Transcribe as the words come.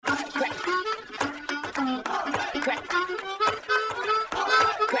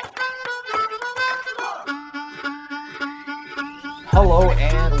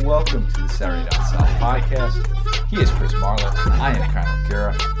welcome to the Saturday Down South podcast. He is Chris Marlar. I am Kyle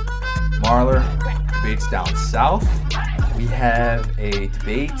O'Gara. Marlar, debates down south. We have a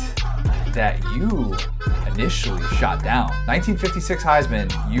debate that you initially shot down. 1956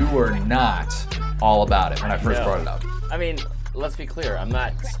 Heisman, you were not all about it when I first brought it up. I mean, let's be clear.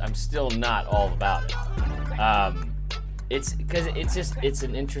 I'm still not all about it. It's because it's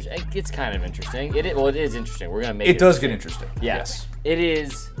an interest. It's kind of interesting. It is interesting. We're gonna make it. It does get interesting. Yeah. Yes. It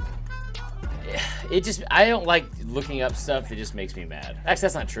is. I don't like looking up stuff that just makes me mad. Actually,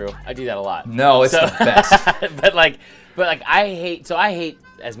 that's not true. I do that a lot. No, it's the best. but I hate,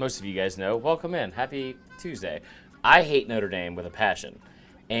 as most of you guys know. Welcome in. Happy Tuesday. I hate Notre Dame with a passion,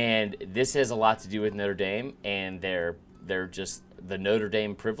 and this has a lot to do with Notre Dame and they're just the Notre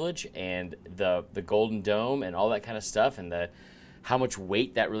Dame privilege and the Golden Dome and all that kind of stuff and how much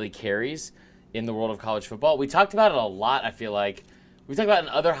weight that really carries in the world of college football. We talked about it a lot. I feel like we talked about in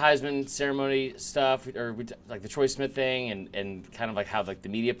other Heisman ceremony stuff, or like the Troy Smith thing, and kind of like how like the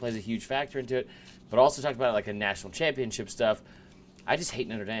media plays a huge factor into it. But also talked about like a national championship stuff. I just hate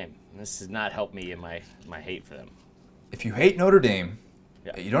Notre Dame. This has not helped me in my hate for them. If you hate Notre Dame,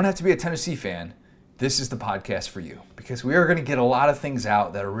 you don't have to be a Tennessee fan. This is the podcast for you, because we are going to get a lot of things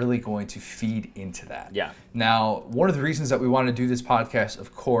out that are really going to feed into that. Yeah. Now, one of the reasons that we want to do this podcast,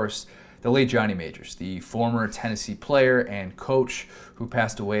 of course, the late Johnny Majors, the former Tennessee player and coach who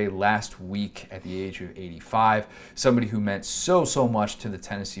passed away last week at the age of 85, somebody who meant so much to the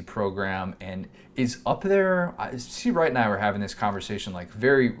Tennessee program and is up there. See, Wright and I were having this conversation, like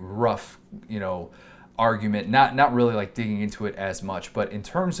very rough, argument, not really like digging into it as much, but in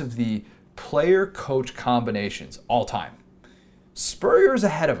terms of the player-coach combinations all time, Spurrier's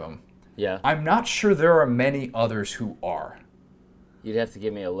ahead of him. Yeah. I'm not sure there are many others who are. You'd have to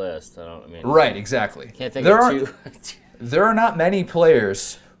give me a list. Right, exactly. Can't think of two. There are not many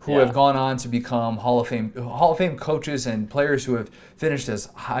players who have gone on to become Hall of Fame coaches and players who have finished as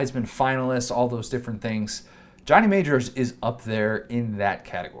Heisman finalists, all those different things. Johnny Majors is up there in that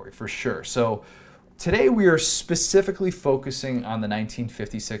category for sure. So today we are specifically focusing on the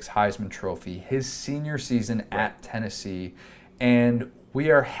 1956 Heisman Trophy, his senior season at Tennessee, and we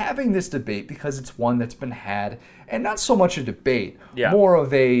are having this debate because it's one that's been had, and not so much a debate, more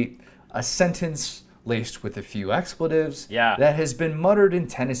of a sentence laced with a few expletives that has been muttered in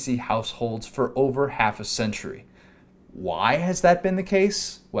Tennessee households for over half a century. Why has that been the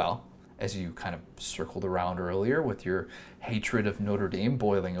case? Well, as you kind of circled around earlier with your hatred of Notre Dame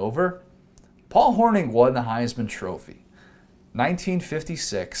boiling over, Paul Hornung won the Heisman Trophy.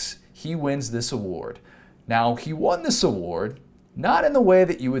 1956, he wins this award. Now, he won this award not in the way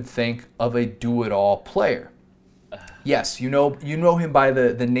that you would think of a do-it-all player. Yes, you know him by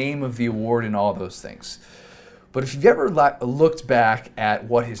the name of the award and all those things. But if you've ever looked back at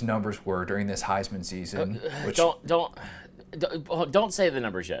what his numbers were during this Heisman season, which don't say the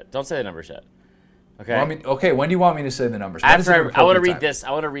numbers yet. Don't say the numbers yet. Okay. Well, when do you want me to say the numbers? I want to read this.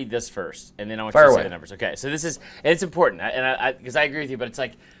 I want to read this first, and then I want you to say the numbers. Okay. So this is, and it's important, and because I agree with you, but it's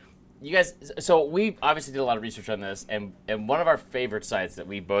like, you guys. So we obviously did a lot of research on this, and one of our favorite sites that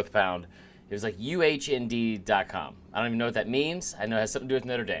we both found, it was like uhnd.com. I don't even know what that means. I know it has something to do with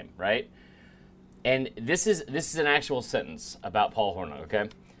Notre Dame, right? And this is an actual sentence about Paul Hornung. Okay.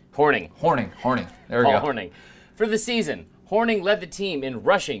 Horning. There we go. Paul Hornung. For the season, Hornung led the team in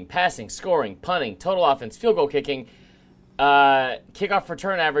rushing, passing, scoring, punting, total offense, field goal kicking, kickoff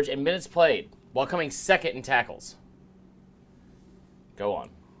return average, and minutes played, while coming second in tackles. Go on.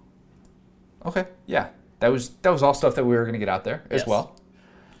 Okay, yeah. That was all stuff that we were going to get out there as well.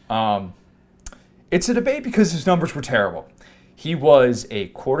 It's a debate because his numbers were terrible. He was a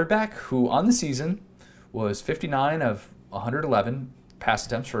quarterback who on the season was 59 of 111 pass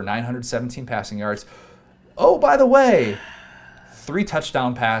attempts for 917 passing yards. Oh, by the way, 3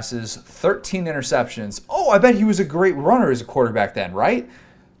 touchdown passes, 13 interceptions. Oh, I bet he was a great runner as a quarterback then, right?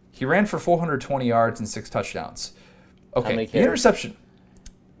 He ran for 420 yards and 6 touchdowns. Okay, the interception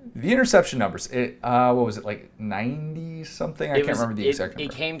numbers. What was it, like 90 something? I can't remember the exact number.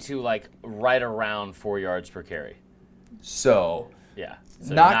 It came to like right around 4 yards per carry. So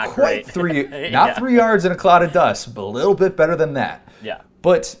So not quite great. 3 yards in a cloud of dust, but a little bit better than that. Yeah.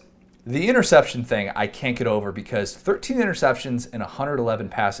 But the interception thing I can't get over, because 13 interceptions and 111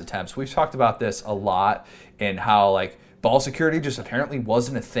 pass attempts. We've talked about this a lot, and how like ball security just apparently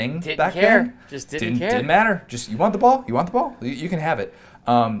wasn't a thing back then. Just didn't care. Didn't matter. Just you want the ball, you can have it.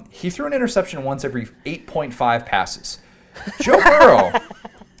 He threw an interception once every 8.5 passes.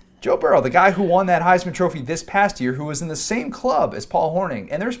 Joe Burrow, the guy who won that Heisman Trophy this past year, who was in the same club as Paul Hornung.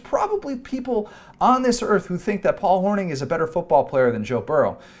 And there's probably people on this earth who think that Paul Hornung is a better football player than Joe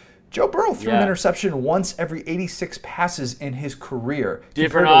Burrow. Joe Burrow threw an interception once every 86 passes in his career.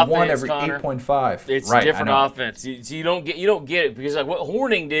 Different offense, one every Connor. 8.5. It's right, different offense. So you don't get it because like what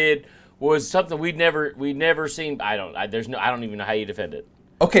Horning did was something we'd never seen. I don't even know how you defend it.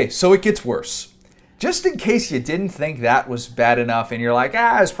 Okay, so it gets worse. Just in case you didn't think that was bad enough and you're like,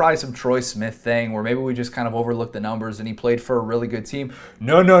 it's probably some Troy Smith thing where maybe we just kind of overlooked the numbers and he played for a really good team.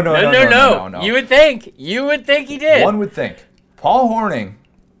 No. You would think he did. One would think. Paul Hornung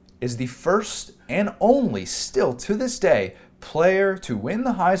is the first and only, still to this day, player to win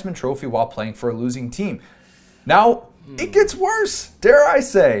the Heisman Trophy while playing for a losing team. Now, it gets worse, dare I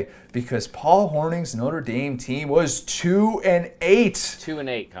say, because Paul Hornung's Notre Dame team was 2-8.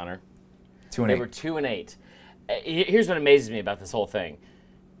 2-8, Connor. 2-8. They were 2-8. Here's what amazes me about this whole thing,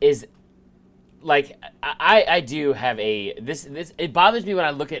 is like I do have this. It bothers me when I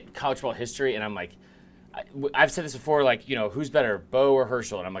look at college football history and I'm like, I've said this before, like, who's better, Bo or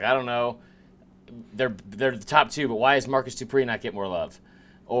Herschel? And I'm like, I don't know. They're the top two, but why is Marcus Dupree not get more love?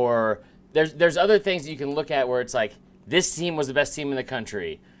 Or there's other things that you can look at where it's like this team was the best team in the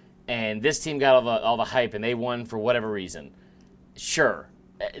country, and this team got all the hype and they won for whatever reason. Sure,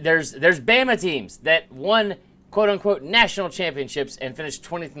 there's Bama teams that won quote unquote national championships and finished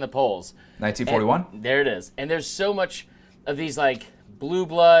 20th in the polls. 1941. And there it is. And there's so much of these like blue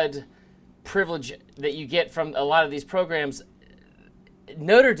blood privilege that you get from a lot of these programs.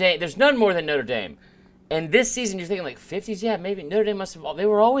 Notre Dame, there's none more than Notre Dame. And this season you're thinking like 50s, yeah, maybe Notre Dame they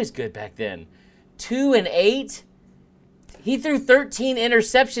were always good back then. 2-8? He threw 13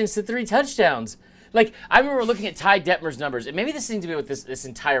 interceptions to 3 touchdowns. Like, I remember looking at Ty Detmer's numbers, and maybe this seems to be what this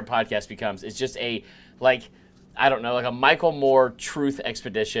entire podcast becomes. It's just a, like, I don't know, like a Michael Moore truth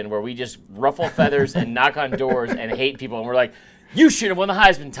expedition where we just ruffle feathers and knock on doors and hate people, and we're like, you should have won the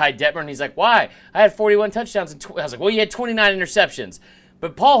Heisman, Ty Detmer. And he's like, why? I had 41 touchdowns. And I was like, well, you had 29 interceptions.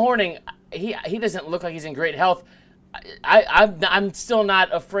 But Paul Hornung, he doesn't look like he's in great health. I'm still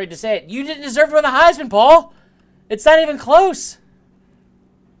not afraid to say it. You didn't deserve to win the Heisman, Paul. It's not even close.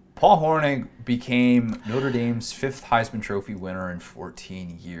 Paul Hornung became Notre Dame's 5th Heisman Trophy winner in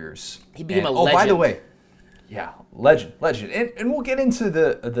 14 years. He became a legend. Oh, by the way, yeah, legend. And we'll get into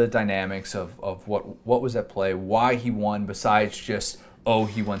the dynamics of what was at play, why he won, besides just,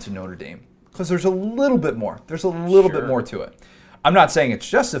 he went to Notre Dame. Because there's a little bit more. There's a little bit more to it. I'm not saying it's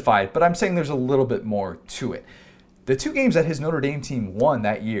justified, but I'm saying there's a little bit more to it. The 2 games that his Notre Dame team won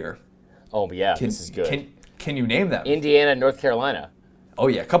that year. Oh, yeah, this is good. Can you name them? Indiana and North Carolina. Oh,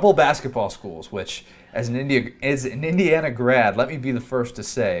 yeah, a couple of basketball schools, which, as an Indiana grad, let me be the first to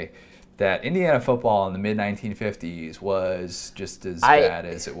say that Indiana football in the mid-1950s was just as bad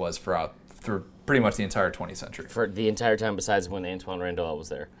as it was through pretty much the entire 20th century. For the entire time besides when Antoine Randall was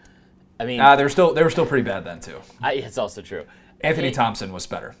there. I mean, they were still pretty bad then, too. It's also true. Anthony Thompson was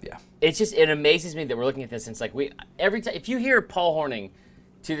better, yeah. It amazes me that we're looking at this, and it's like, every time, if you hear Paul Hornung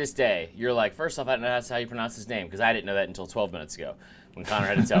to this day, you're like, first off, I don't know how you pronounce his name, because I didn't know that until 12 minutes ago when Connor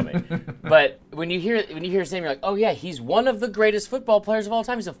had to tell me. But when you hear his name, you're like, oh yeah, he's one of the greatest football players of all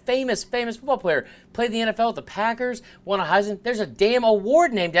time. He's a famous football player. Played the NFL with the Packers, won a Heisman. There's a damn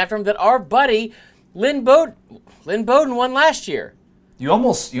award named after him that our buddy Lynn Bowden won last year. You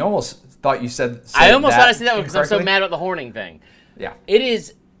almost thought you said I almost thought I said that one because I'm so mad about the Hornung thing. Yeah. It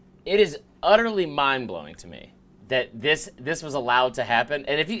is utterly mind-blowing to me that this was allowed to happen.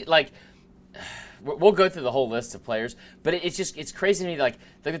 And if you like, we'll go through the whole list of players, but it's crazy to me. Like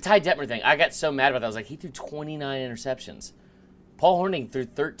the Ty Detmer thing, I got so mad about that. I was like, he threw 29 interceptions. Paul Hornung threw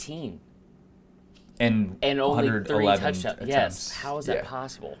 13. And only 3 touchdowns. Attempts. Yes. How is that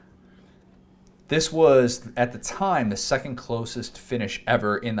possible? This was, at the time, the second closest finish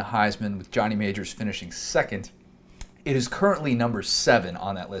ever in the Heisman, with Johnny Majors finishing second. It is currently number 7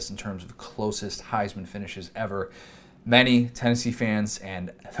 on that list in terms of closest Heisman finishes ever. Many Tennessee fans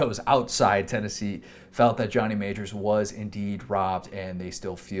and those outside Tennessee felt that Johnny Majors was indeed robbed, and they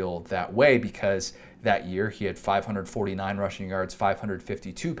still feel that way because that year he had 549 rushing yards,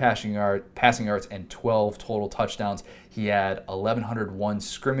 552 passing yards, and 12 total touchdowns. He had 1,101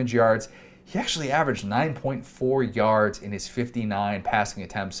 scrimmage yards. He actually averaged 9.4 yards in his 59 passing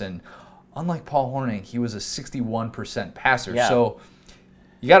attempts, and unlike Paul Hornung, he was a 61% passer. Yeah. So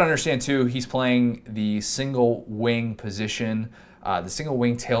you got to understand, too, he's playing the single wing position, the single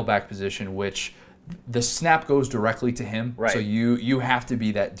wing tailback position, which the snap goes directly to him. Right. So you have to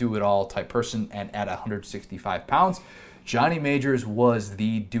be that do-it-all type person, and at 165 pounds, Johnny Majors was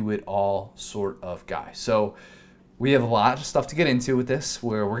the do-it-all sort of guy. So we have a lot of stuff to get into with this,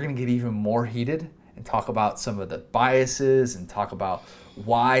 where we're going to get even more heated and talk about some of the biases and talk about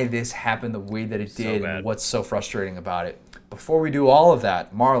why this happened the way that it did and what's so frustrating about it. before we do all of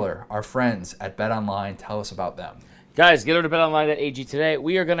that, Marler, our friends at BetOnline, tell us about them. Guys, get over to BetOnline.ag today.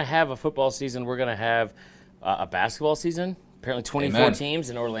 We are going to have a football season. We're going to have a basketball season. Apparently 24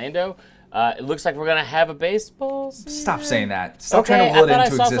 teams in Orlando. It looks like we're going to have a baseball season. Stop saying that. Stop trying to will it into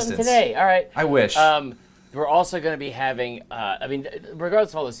existence. I saw something today. All right. I wish. We're also going to be having,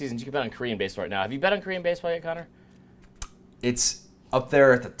 regardless of all the seasons, you can bet on Korean baseball right now. Have you bet on Korean baseball yet, Connor? It's up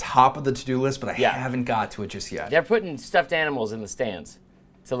there at the top of the to-do list, but I haven't got to it just yet. They're putting stuffed animals in the stands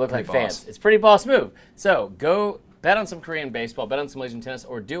to look like fans. It's a pretty boss move. So go bet on some Korean baseball, bet on some Malaysian tennis,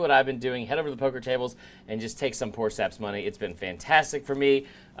 or do what I've been doing. Head over to the poker tables and just take some poor sap's money. It's been fantastic for me.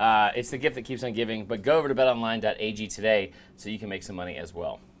 It's the gift that keeps on giving. But go over to betonline.ag today so you can make some money as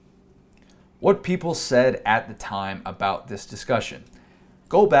well. What people said at the time about this discussion.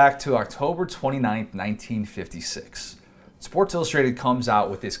 Go back to October 29th, 1956. Sports Illustrated comes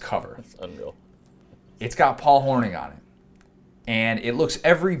out with this cover. That's unreal. It's got Paul Hornung on it. And it looks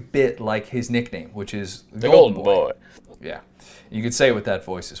every bit like his nickname, which is the Golden Boy. Yeah. You could say it with that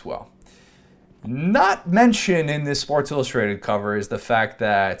voice as well. Not mentioned in this Sports Illustrated cover is the fact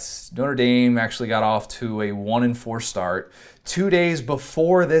that Notre Dame actually got off to a 1-4 start. 2 days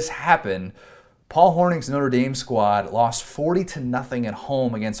before this happened, Paul Hornung's Notre Dame squad lost 40-0 at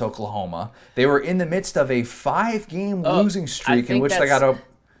home against Oklahoma. They were in the midst of a 5-game losing streak in which they got up.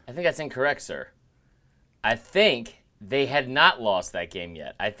 I think that's incorrect, sir. I think they had not lost that game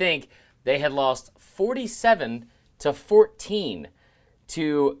yet. I think they had lost 47-14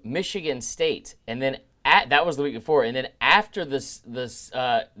 to Michigan State, and then that was the week before. And then after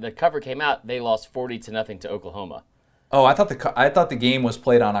the cover came out, they lost 40-0 to Oklahoma. Oh, I thought the game was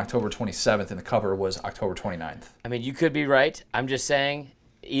played on October 27th and the cover was October 29th. I mean, you could be right. I'm just saying,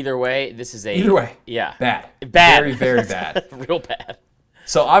 either way, this is Either way. Yeah. Bad. Very, very bad. Real bad.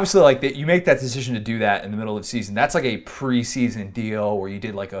 So obviously, you make that decision to do that in the middle of the season. That's like a preseason deal where you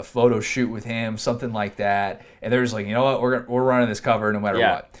did like a photo shoot with him, something like that. And they're just like, you know what, we're running this cover no matter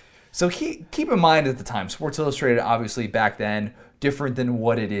what. So keep in mind at the time, Sports Illustrated, obviously back then, different than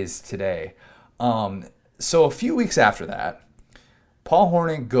what it is today. So a few weeks after that, Paul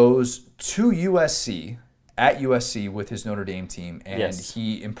Hornung goes to USC, at USC with his Notre Dame team, and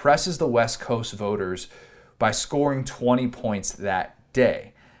he impresses the West Coast voters by scoring 20 points that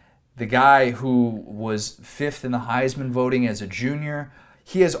day. The guy who was 5th in the Heisman voting as a junior,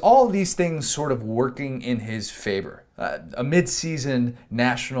 he has all these things sort of working in his favor. A mid-season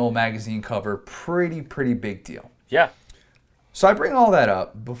national magazine cover, pretty big deal. Yeah. So I bring all that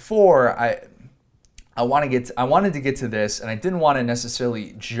up before I wanted to get to this, and I didn't want to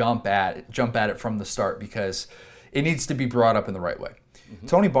necessarily jump at it from the start because it needs to be brought up in the right way. Mm-hmm.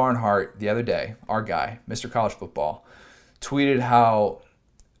 Tony Barnhart the other day, our guy, Mr. College Football, tweeted how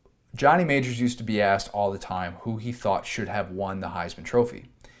Johnny Majors used to be asked all the time who he thought should have won the Heisman Trophy.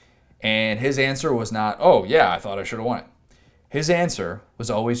 And his answer was not, oh yeah, I thought I should have won it. His answer was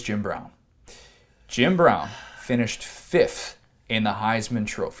always Jim Brown. Jim Brown finished 5th in the Heisman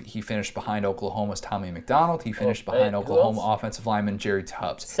Trophy. He finished behind Oklahoma's Tommy McDonald. He finished behind Oklahoma offensive lineman Jerry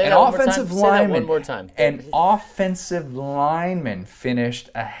Tubbs. Say that one more time. An offensive lineman finished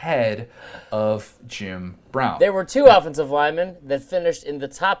ahead of Jim Brown. There were 2 offensive linemen that finished in the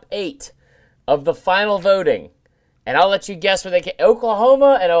top 8 of the final voting. And I'll let you guess where they came.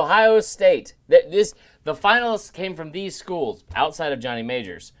 Oklahoma and Ohio State. The finalists came from these schools outside of Johnny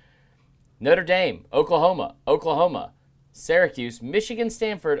Majors. Notre Dame, Oklahoma, Syracuse, Michigan,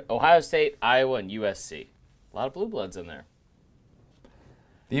 Stanford, Ohio State, Iowa, and USC. A lot of blue bloods in there.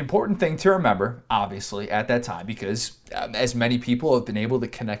 The important thing to remember, obviously, at that time, because as many people have been able to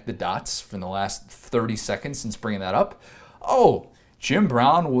connect the dots from the last 30 seconds since bringing that up, Jim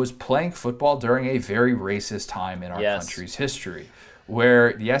Brown was playing football during a very racist time in our country's history,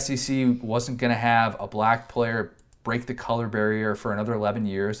 where the SEC wasn't going to have a black player break the color barrier for another 11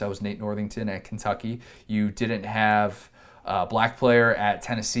 years. That was Nate Northington at Kentucky. You didn't have a black player at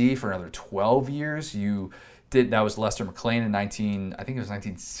Tennessee for another 12 years. That was Lester McLean in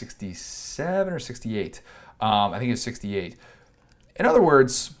 1967 or 68. I think it was 68. In other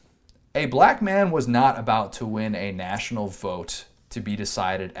words, a black man was not about to win a national vote to be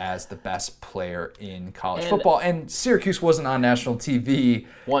decided as the best player in college football. And Syracuse wasn't on national TV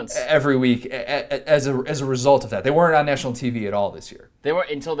once every week as a result of that. They weren't on national TV at all this year. They weren't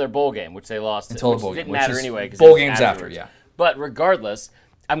until their bowl game, which they lost. Until the bowl game. It didn't matter anyway. Bowl games after, yeah. But regardless,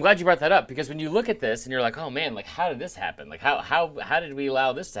 I'm glad you brought that up because when you look at this and you're like, oh man, like how did this happen? Like how did we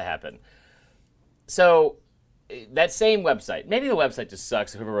allow this to happen? So that same website, maybe the website just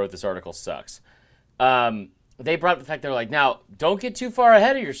sucks. Whoever wrote this article sucks. they brought up the fact, they were like, now, don't get too far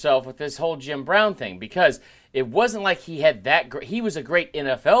ahead of yourself with this whole Jim Brown thing, because it wasn't like he had he was a great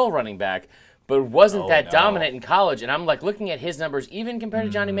NFL running back, but wasn't dominant in college. And I'm like looking at his numbers, even compared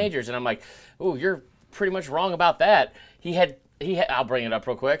to Johnny Majors, and I'm like, oh, you're pretty much wrong about that. He had, I'll bring it up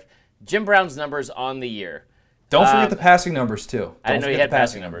real quick. Jim Brown's numbers on the year. Don't forget the passing numbers, too. I didn't know he had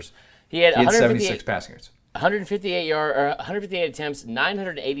passing numbers. He had 76 passing yards. 158 attempts,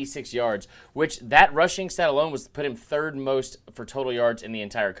 986 yards, which that rushing stat alone was put him third most for total yards in the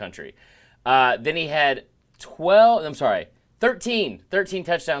entire country. Then he had 13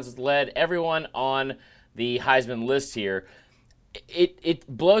 touchdowns, led everyone on the Heisman list here. It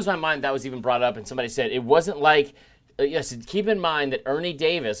blows my mind that was even brought up, and somebody said it wasn't like, yes, keep in mind that Ernie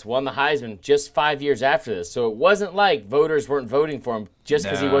Davis won the Heisman just 5 years after this, so it wasn't like voters weren't voting for him just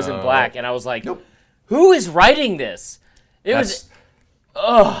because he wasn't black, and I was like, nope. Who is writing this? Okay,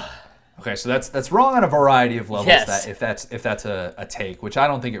 so that's wrong on a variety of levels. Yes. That if that's a take, which I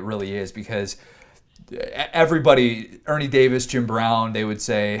don't think it really is, because everybody, Ernie Davis, Jim Brown, they would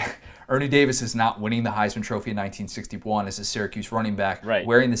say Ernie Davis is not winning the Heisman Trophy in 1961 as a Syracuse running back,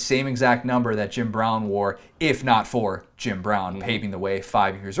 wearing the same exact number that Jim Brown wore, if not for Jim Brown paving the way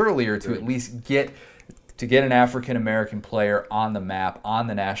 5 years earlier to at least get an African American player on the map, on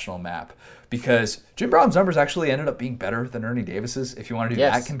the national map. Because Jim Brown's numbers actually ended up being better than Ernie Davis's, if you want to do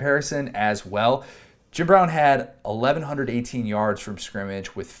that comparison as well. Jim Brown had 1,118 yards from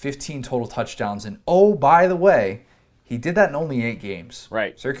scrimmage with 15 total touchdowns. And oh, by the way, he did that in only 8 games.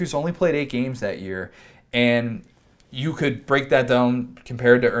 Right. Syracuse only played 8 games that year. And you could break that down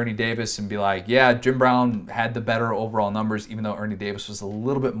compared to Ernie Davis and be like, yeah, Jim Brown had the better overall numbers, even though Ernie Davis was a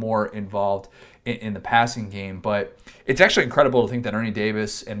little bit more involved in the passing game. But it's actually incredible to think that Ernie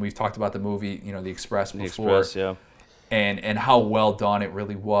Davis, and we've talked about the movie, The Express before, and how well done it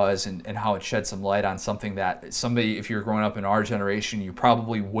really was, and how it shed some light on something that somebody, if you're growing up in our generation, you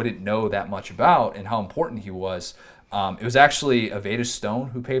probably wouldn't know that much about, and how important he was. It was actually Aveda Stone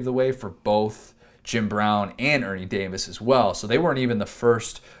who paved the way for both Jim Brown and Ernie Davis as well. So they weren't even the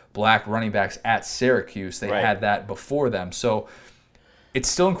first black running backs at Syracuse. They had that before them. So it's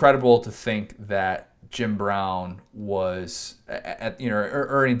still incredible to think that Jim Brown was,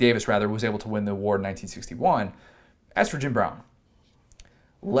 Ernie Davis rather, was able to win the award in 1961. As for Jim Brown,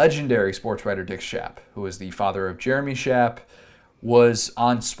 legendary sports writer Dick Schaap, who was the father of Jeremy Schaap, was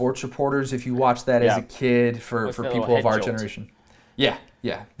on Sports Reporters, if you watched that as a kid, for people of our generation. Yeah.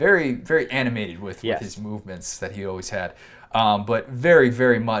 Very, very animated with his movements that he always had. But very,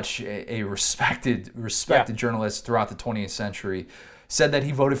 very much a respected journalist throughout the 20th century. Said that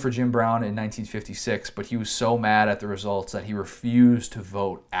he voted for Jim Brown in 1956, but he was so mad at the results that he refused to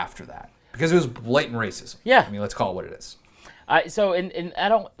vote after that. Because it was blatant racism. Yeah. I mean, let's call it what it is. I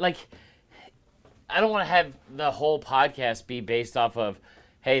don't want to have the whole podcast be based off of,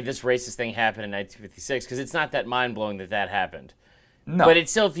 hey, this racist thing happened in 1956, because it's not that mind-blowing that happened. No. But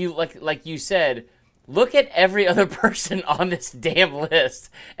it's still, if you, like you said, look at every other person on this damn list,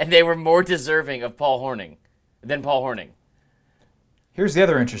 and they were more deserving of Paul Hornung than Paul Hornung. Here's the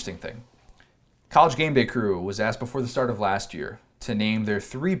other interesting thing. College Game Day Crew was asked before the start of last year to name their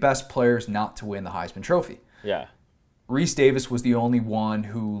 3 best players not to win the Heisman Trophy. Yeah. Reese Davis was the only one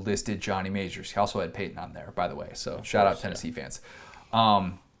who listed Johnny Majors. He also had Peyton on there, by the way, so shout out Tennessee fans.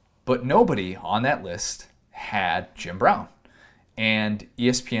 But nobody on that list had Jim Brown. And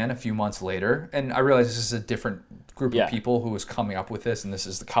ESPN a few months later, and I realize this is a different group of people who was coming up with this, and this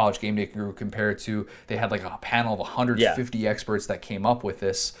is the College Game Day Crew compared to, they had like a panel of 150 experts that came up with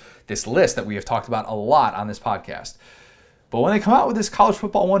this list that we have talked about a lot on this podcast. But when they come out with this College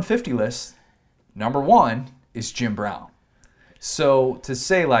Football 150 list, number 1 is Jim Brown. So to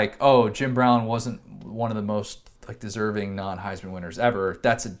say like, oh, Jim Brown wasn't one of the most deserving non-Heisman winners ever,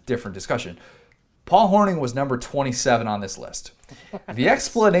 that's a different discussion. Paul Hornung was number 27 on this list. The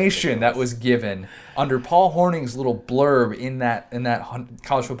explanation that was given under Paul Hornung's little blurb in that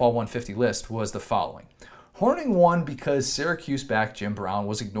College Football 150 list was the following. Hornung won because Syracuse back Jim Brown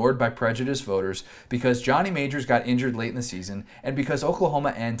was ignored by prejudiced voters, because Johnny Majors got injured late in the season, and because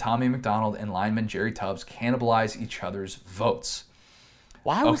Oklahoma and Tommy McDonald and lineman Jerry Tubbs cannibalized each other's votes.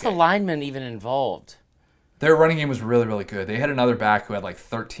 Why was the lineman even involved? Their running game was really, really good. They had another back who had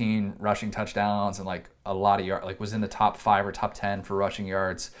 13 rushing touchdowns and a lot of yards, was in the top 5 or top 10 for rushing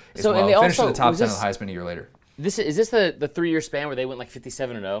yards as well. Finished in the top 10 of the Heisman a year later. Is this the 3-year span where they went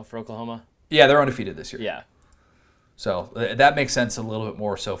 57-0 for Oklahoma? Yeah, they're undefeated this year. Yeah. So that makes sense a little bit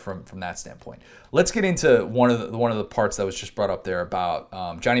more so from that standpoint. Let's get into one of the parts that was just brought up there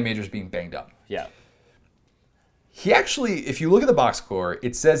about Johnny Majors being banged up. Yeah. He actually, if you look at the box score,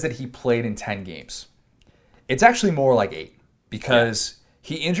 it says that he played in 10 games. It's actually more like 8 because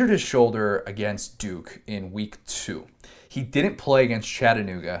he injured his shoulder against Duke in week 2. He didn't play against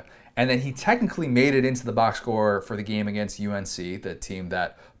Chattanooga, and then he technically made it into the box score for the game against UNC, the team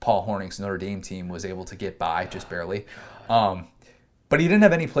that Paul Hornung's Notre Dame team was able to get by just barely. But he didn't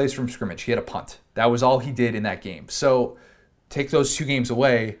have any plays from scrimmage. He had a punt. That was all he did in that game. So take those 2 games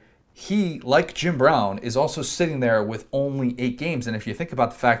away. He, like Jim Brown, is also sitting there with only 8 games. And if you think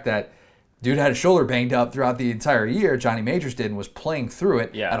about the fact that dude had his shoulder banged up throughout the entire year, Johnny Majors did, and was playing through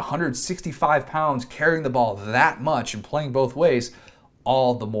it at 165 pounds, carrying the ball that much and playing both ways,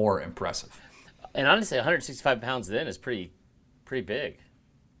 all the more impressive. And honestly, 165 pounds then is pretty big.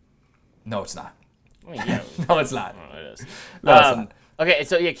 No, it's not. I mean, yeah. No, it's not. Oh, it is. No, it's not. Okay,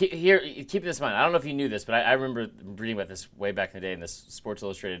 so keep this in mind. I don't know if you knew this, but I remember reading about this way back in the day in this Sports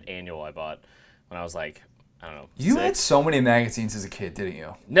Illustrated annual I bought when I was like, I don't know. You 6. had so many magazines as a kid, didn't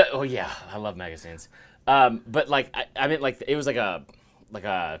you? No, oh yeah, I love magazines. But like, I mean, like it was like a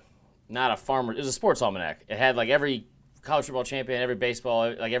not a farmer. It was a sports almanac. It had like every college football champion, every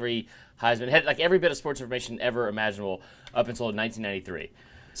baseball, like every Heisman. It had like every bit of sports information ever imaginable up until 1993.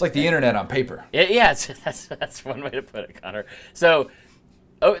 It's like the internet on paper. Yeah, that's one way to put it, Connor. So,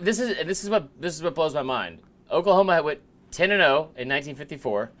 this is what blows my mind. Oklahoma went 10-0 in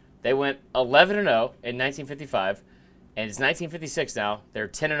 1954. They went 11-0 in 1955, and it's 1956 now. They're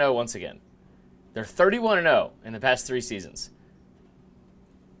 10-0 once again. They're 31-0 in the past 3 seasons.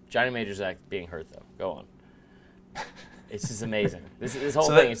 Johnny Majors being hurt though. Go on. It's just amazing. This whole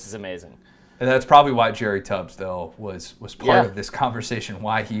thing is just amazing. And that's probably why Jerry Tubbs, though, was part of this conversation.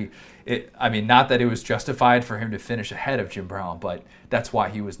 Why not that it was justified for him to finish ahead of Jim Brown, but that's why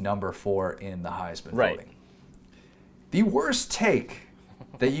he was number 4 in the Heisman voting. The worst take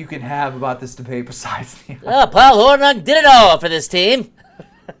that you can have about this debate besides the Paul Hornung did it all for this team.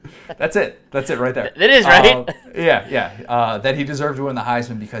 That's it. That's it right there. It is, right? That he deserved to win the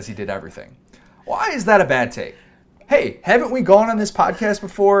Heisman because he did everything. Why is that a bad take? Hey, haven't we gone on this podcast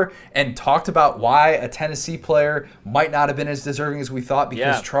before and talked about why a Tennessee player might not have been as deserving as we thought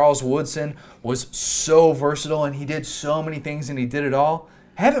because Charles Woodson was so versatile and he did so many things and he did it all?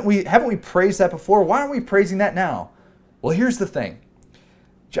 Haven't we praised that before? Why aren't we praising that now? Well, here's the thing.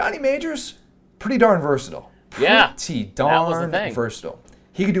 Johnny Majors, pretty darn versatile. Pretty darn versatile.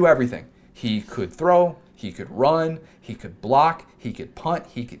 He could do everything. He could throw, he could run, he could block, he could punt,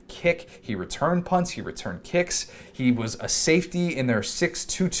 he could kick, he returned punts, he returned kicks. He was a safety in their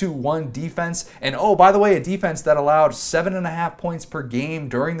 6-2-2-1 defense. And oh, by the way, a defense that allowed 7.5 points per game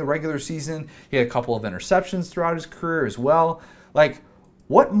during the regular season. He had a couple of interceptions throughout his career as well. Like,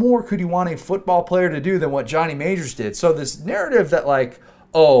 what more could you want a football player to do than what Johnny Majors did? So this narrative that like,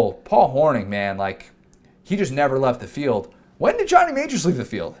 oh, Paul Hornung, man, like, he just never left the field. When did Johnny Majors leave the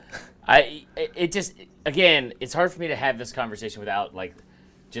field? Again, it's hard for me to have this conversation without like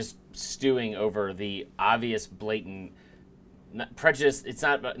just stewing over the obvious, blatant prejudice. It's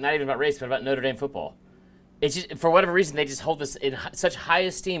not even about race, but about Notre Dame football. It's just for whatever reason they just hold this in such high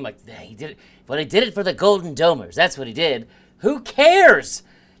esteem. Like he did it, but he did it for the Golden Domers. That's what he did. Who cares?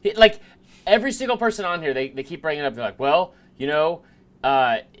 Like every single person on here, they keep bringing it up. They're like, well, you know,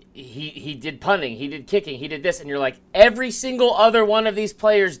 he did punting, he did kicking, he did this, and you're like, every single other one of these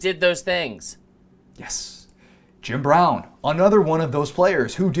players did those things. Yes. Jim Brown, another one of those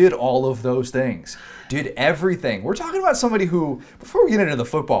players who did all of those things, did everything. We're talking about somebody who, before we get into the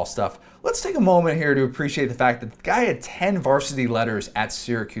football stuff, let's take a moment here to appreciate the fact that the guy had 10 varsity letters at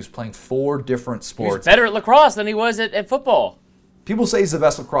Syracuse playing 4 different sports. He's better at lacrosse than he was at football. People say he's the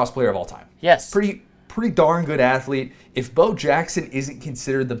best lacrosse player of all time. Yes. Pretty darn good athlete. If Bo Jackson isn't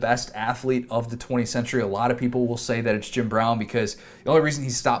considered the best athlete of the 20th century, a lot of people will say that it's Jim Brown because the only reason he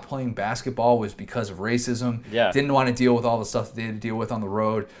stopped playing basketball was because of racism. Yeah. Didn't want to deal with all the stuff that they had to deal with on the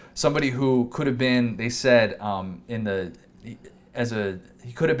road. Somebody who could have been, they said,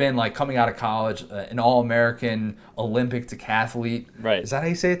 he could have been like coming out of college, an All-American Olympic decathlete. Right. Is that how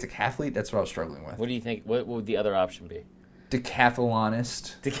you say it? Decathlete? That's what I was struggling with. What do you think? What would the other option be?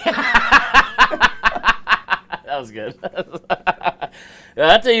 Decathlonist. That was good.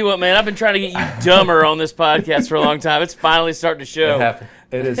 I'll tell you what, man. I've been trying to get you dumber on this podcast for a long time. It's finally starting to show. It happened.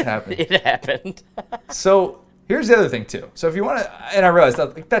 It has happened. It happened. So here's the other thing, too. So if you want to, and I realize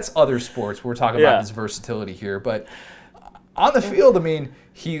that's other sports. We're talking about this versatility here. But on the field, I mean,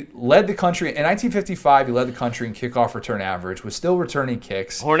 he led the country. In 1955, he led the country in kickoff return average, was still returning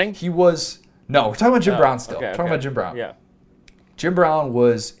kicks. Hornung? No, we're talking about Jim Brown still. Okay, talking about Jim Brown. Yeah. Jim Brown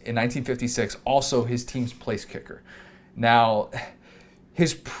was, in 1956, also his team's place kicker. Now,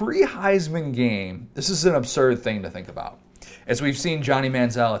 his pre-Heisman game, this is an absurd thing to think about. as we've seen Johnny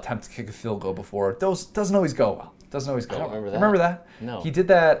Manziel attempt to kick a field goal before. Those doesn't always go well. I don't remember that. Remember that? No. He did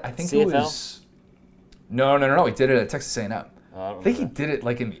that, I think CFL? it was... No. He did it at Texas A&M. I think he did it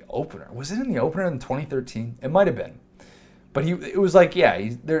like in the opener. Was it in the opener in 2013? It might have been. But it was like,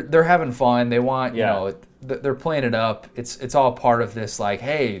 they're having fun. They want, they're playing it up. It's all part of this, like,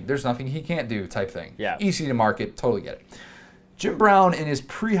 hey, there's nothing he can't do type thing. Yeah. Easy to market. Totally get it. Jim Brown in his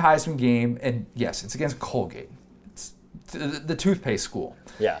pre-Heisman game, and yes, it's against Colgate. It's the toothpaste school.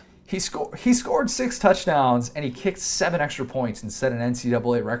 Yeah. He scored 6 touchdowns, and he kicked 7 extra points and set an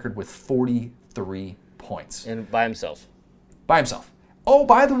NCAA record with 43 points. And by himself. By himself. Oh,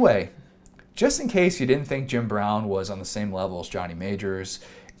 by the way, just in case you didn't think Jim Brown was on the same level as Johnny Majors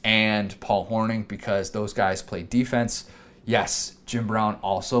and Paul Hornung because those guys played defense, yes, Jim Brown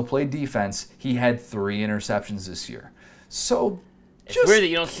also played defense. He had 3 interceptions this year. So it's weird that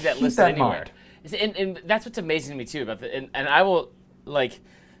you don't see that listed anywhere. And that's what's amazing to me, too, about and I will,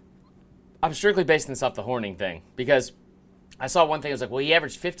 I'm strictly basing this off the Hornung thing because I saw one thing. I was like, well, he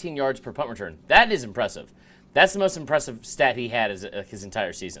averaged 15 yards per punt return. That is impressive. That's the most impressive stat he had his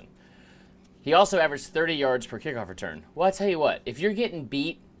entire season. He also averaged 30 yards per kickoff return. Well, I tell you what, if you're getting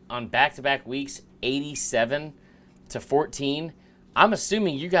beat on back-to-back weeks, 87-14, I'm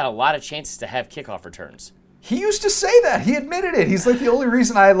assuming you got a lot of chances to have kickoff returns. He used to say that. He admitted it. He's like, the only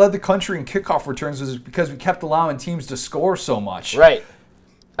reason I led the country in kickoff returns was because we kept allowing teams to score so much. Right.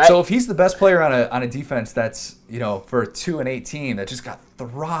 So if he's the best player on a defense that's, for a 2-18 that just got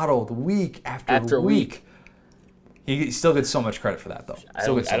throttled week after week. He still gets so much credit for that, though. I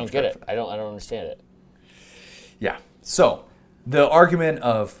don't get it. I don't understand it. Yeah. So the argument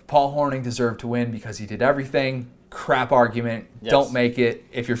of Paul Hornung deserved to win because he did everything, crap argument. Yes. Don't make it.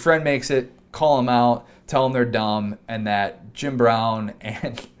 If your friend makes it, call them out, tell them they're dumb, and that Jim Brown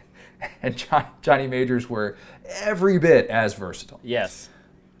and Johnny Majors were every bit as versatile. Yes.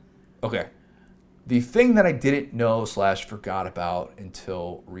 Okay. The thing that I didn't know / forgot about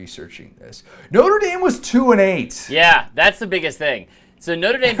until researching this, Notre Dame was 2-8. Yeah, that's the biggest thing. So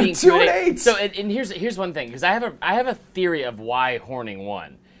Notre Dame being 2-8. So and here's one thing, because I have a theory of why Hornung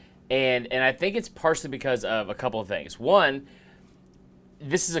won, and I think it's partially because of a couple of things. One,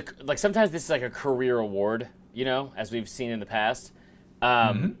 this is sometimes this is like a career award, as we've seen in the past.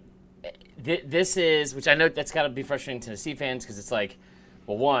 This is, which I know that's got to be frustrating to Tennessee fans because it's like,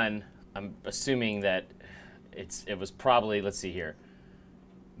 well, one, I'm assuming that it was probably, let's see here,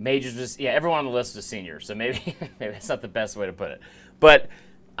 Majors was, everyone on the list was a senior, so maybe that's not the best way to put it. But,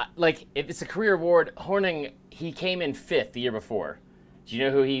 if it's a career award, Hornung, he came in 5th the year before. Do you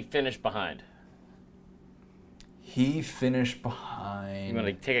know who he finished behind? He finished behind... You want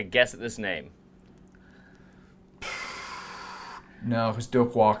to take a guess at this name? No, because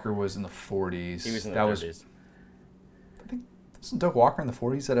Doak Walker was in the 40s. He was in the 30s. Wasn't Doak Walker in the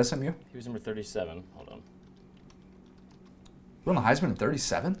 40s at SMU? He was number 37. Hold on. Won the Heisman in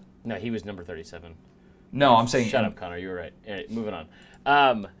 37? No, he was number 37. No, I'm saying... Shut up, Connor. You were right. All right, moving on.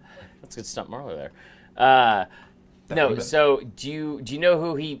 That's a good stump Marlowe there. No, so do you know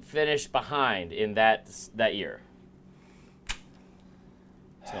who he finished behind in that year?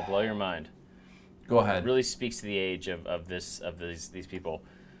 It's going to blow your mind. Go ahead. It really speaks to the age of these people.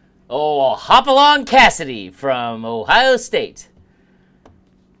 Oh, Hopalong Cassidy from Ohio State.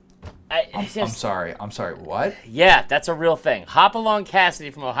 I'm sorry. What? Yeah, that's a real thing. Hopalong Cassidy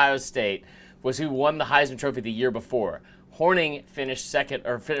from Ohio State was who won the Heisman Trophy the year before. Hornung finished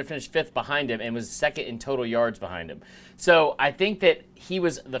finished 5th behind him and was 2nd in total yards behind him. So I think that he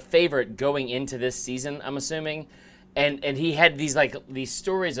was the favorite going into this season, I'm assuming. And he had these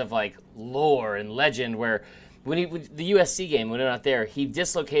stories of lore and legend where when the USC game, when he went out there, he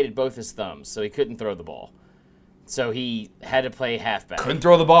dislocated both his thumbs, so he couldn't throw the ball. So he had to play halfback. Couldn't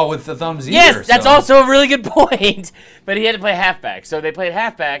throw the ball with the thumbs either. Yes, that's also a really good point. But he had to play halfback. So they played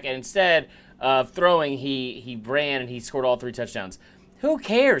halfback, and instead of throwing, he ran and he scored all 3 touchdowns. Who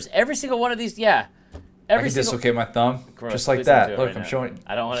cares? Every single one of these, I can dislocate my thumb just like that. Look, I'm showing.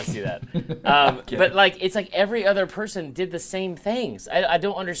 I don't want to see that. But it's like every other person did the same things. I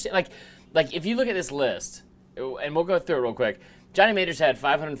don't understand. Like if you look at this list, and we'll go through it real quick. Johnny Majors had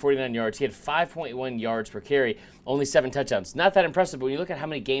 549 yards. He had 5.1 yards per carry, only 7 touchdowns. Not that impressive, but when you look at how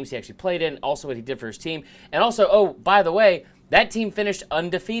many games he actually played in, also what he did for his team, and also, oh, by the way, that team finished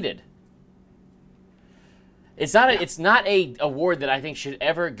undefeated. It's not a award that I think should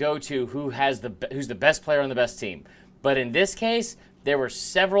ever go to who's the best player on the best team. But in this case, there were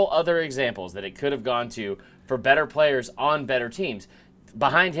several other examples that it could have gone to for better players on better teams.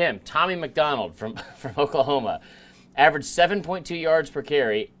 Behind him, Tommy McDonald from Oklahoma. Averaged 7.2 yards per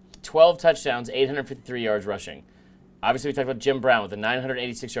carry, 12 touchdowns, 853 yards rushing. Obviously, we talked about Jim Brown with the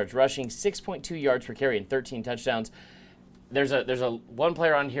 986 yards rushing, 6.2 yards per carry, and 13 touchdowns. There's a one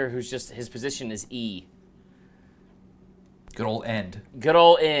player on here who's just his position is E. Good old end. Good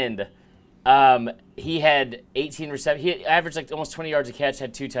old end. He had 18 receptions. He averaged like almost 20 yards a catch,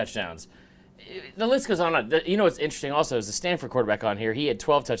 had 2 touchdowns. The list goes on. You know what's interesting also is the Stanford quarterback on here. He had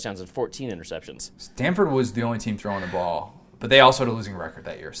 12 touchdowns and 14 interceptions. Stanford was the only team throwing the ball, but they also had a losing record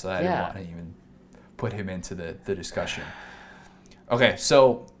that year, so I didn't want to even put him into the discussion. Okay,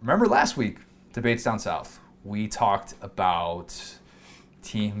 so remember last week, Debates Down South, we talked about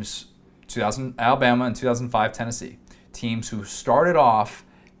teams, 2000 Alabama and 2005 Tennessee, teams who started off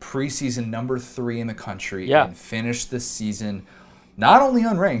preseason number 3 in the country and finished the season not only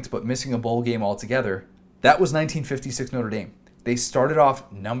unranked, but missing a bowl game altogether. That was 1956 Notre Dame. They started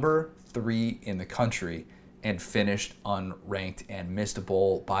off number 3 in the country and finished unranked and missed a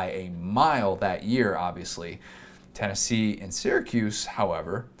bowl by a mile that year, obviously. Tennessee and Syracuse,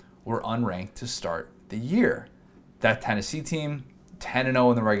 however, were unranked to start the year. That Tennessee team, 10-0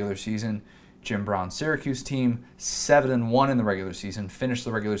 in the regular season. Jim Brown's Syracuse team, 7-1 in the regular season, finished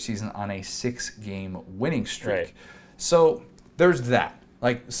the regular season on a 6-game winning streak. Right. So there's that.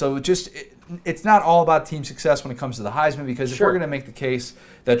 It's not all about team success when it comes to the Heisman, because if we're going to make the case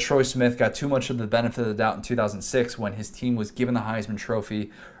that Troy Smith got too much of the benefit of the doubt in 2006 when his team was given the Heisman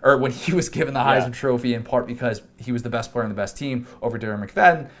Trophy, or when he was given the Heisman Trophy in part because he was the best player on the best team over Darren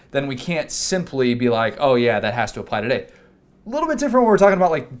McFadden, then we can't simply be like, oh yeah, that has to apply today. A little bit different when we're talking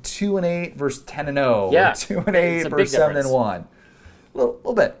about like 2-8 versus 10-0, yeah, or 2-8 versus 7-1. A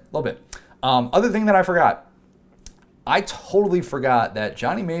little bit. Other thing that I forgot. I totally forgot that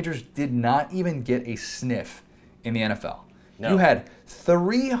Johnny Majors did not even get a sniff in the NFL. No. You had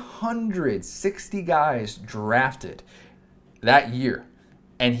 360 guys drafted that year,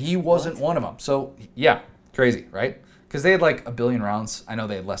 and he wasn't one of them. So, yeah, crazy, right? Because they had like a billion rounds. I know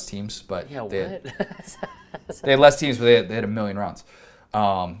they had less teams, but they had less teams, but they had a million rounds.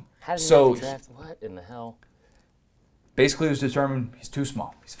 How did he draft? What in the hell? Basically, it was determined he's too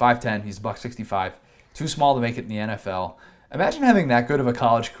small. He's 5'10", he's $165. Too small to make it in the NFL. Imagine having that good of a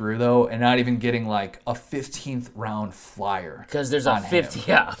college career, though, and not even getting like a 15th round flyer. Because there's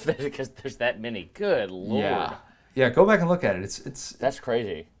because there's that many. Good Lord. Yeah, go back and look at it. That's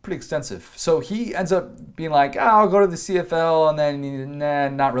crazy. Pretty extensive. So he ends up being like, I'll go to the CFL, and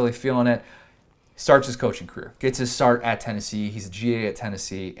then not really feeling it. Starts his coaching career. Gets his start at Tennessee. He's a GA at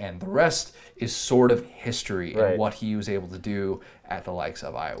Tennessee, and the rest is sort of history in what he was able to do at the likes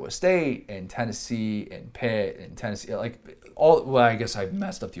of Iowa State and Tennessee and Pitt and Tennessee. I guess I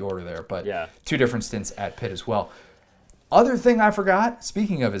messed up the order there, but 2 different stints at Pitt as well. Other thing I forgot,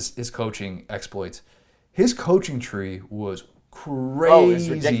 speaking of his coaching exploits, his coaching tree was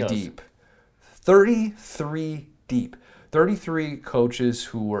crazy deep. 33 deep. 33 coaches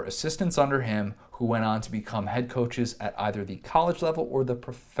who were assistants under him who went on to become head coaches at either the college level or the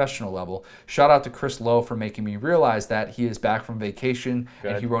professional level. Shout out to Chris Lowe for making me realize that. He is back from vacation,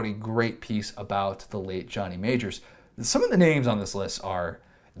 and he wrote a great piece about the late Johnny Majors. Some of the names on this list are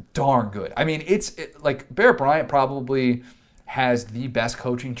darn good. I mean, like Bear Bryant probably has the best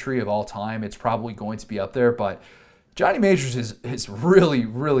coaching tree of all time. It's probably going to be up there, but Johnny Majors is really,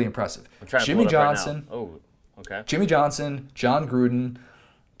 really impressive. Jimmy Johnson. Right now. Okay. Jimmy Johnson, John Gruden,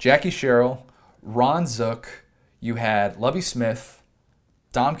 Jackie Sherrill, Ron Zook. You had Lovie Smith,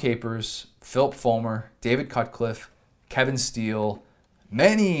 Dom Capers, Philip Fulmer, David Cutcliffe, Kevin Steele,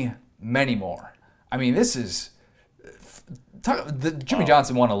 many, many more. I mean, this is the Jimmy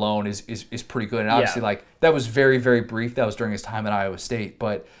Johnson one alone is pretty good, and obviously that was very, very brief. That was during his time at Iowa State,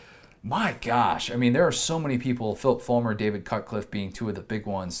 but my gosh, I mean, there are so many people. Philip Fulmer, David Cutcliffe being 2 of the big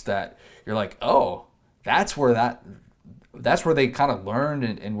ones that you're like, oh. That's where they kind of learned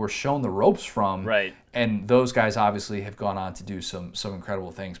and were shown the ropes from. Right. And those guys obviously have gone on to do some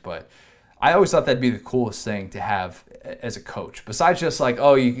incredible things. But I always thought that'd be the coolest thing to have as a coach. Besides just like,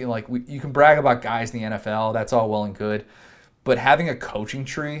 you can brag about guys in the NFL. That's all well and good. But having a coaching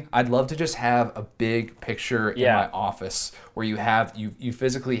tree, I'd love to just have a big picture in my office where you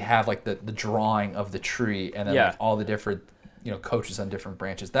physically have like the drawing of the tree and then like all the different coaches on different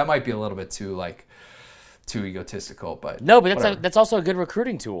branches. That might be a little bit too egotistical, but no, but that's also a good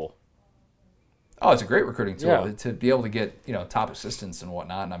recruiting tool. Oh, it's a great recruiting tool to be able to get top assistants and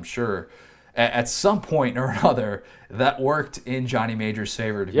whatnot. And I'm sure at some point or another that worked in Johnny Majors'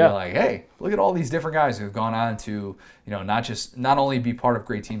 favor to be like, hey, look at all these different guys who've gone on to not only be part of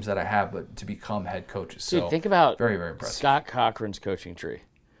great teams that I have, but to become head coaches. Dude, so think about very, very impressive. Scott Cochran's coaching tree.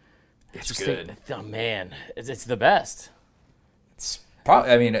 It's good. Oh man, it's the best.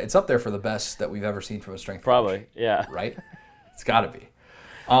 Probably. I mean, it's up there for the best that we've ever seen from a strength Probably, coach. yeah. Right? It's got to be.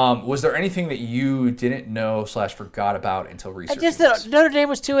 Was there anything that you didn't know / forgot about until research? I just thought Notre Dame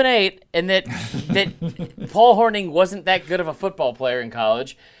was 2-8, and that Paul Hornung wasn't that good of a football player in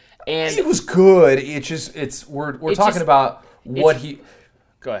college. And it was good. We're talking about what he.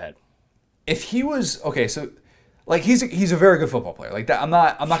 Go ahead. If he was okay, so like he's a very good football player. Like that, I'm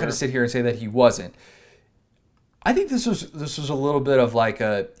not going to sit here and say that he wasn't. I think this was a little bit of like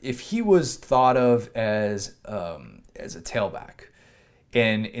if he was thought of as a tailback,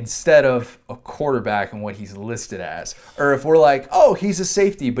 and instead of a quarterback and what he's listed as, or if we're like, oh, he's a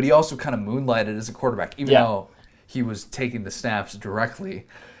safety, but he also kind of moonlighted as a quarterback, even though he was taking the snaps directly.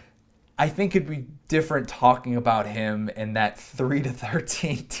 I think it'd be different talking about him in that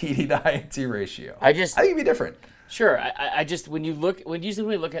 3-13 TD to INT ratio. I think it'd be different. Sure. I just when you look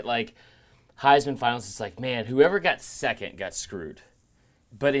at like Heisman finals, it's like, man, whoever got second got screwed.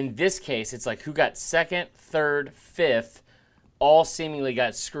 But in this case, it's like who got second, third, fifth, all seemingly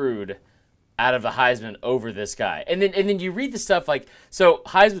got screwed out of the Heisman over this guy. And then you read the stuff like, so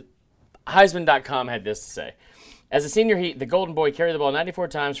Heisman.com had this to say. As a senior, the Golden Boy carried the ball 94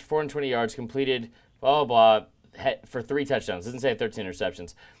 times for 420 yards, completed blah, blah, blah, for 3 touchdowns. Doesn't say 13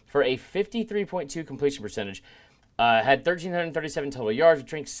 interceptions. For a 53.2 completion percentage, had 1,337 total yards,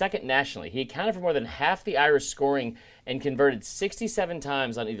 which ranked second nationally. He accounted for more than half the Irish scoring and converted 67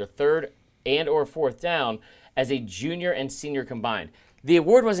 times on either third and or fourth down as a junior and senior combined. The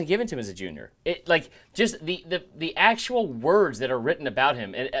award wasn't given to him as a junior. It just the actual words that are written about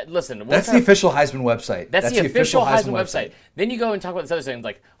him. And listen, that's the official Heisman website. That's the official Heisman website. Then you go and talk about this other thing,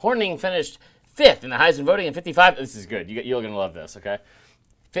 like Hornung finished 5th in the Heisman voting in 55. This is good. You're gonna love this. Okay,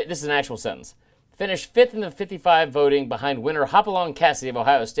 this is an actual sentence. Finished 5th in the 55 voting behind winner Hopalong Cassidy of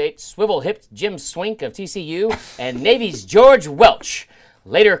Ohio State, swivel-hipped Jim Swink of TCU, and Navy's George Welch,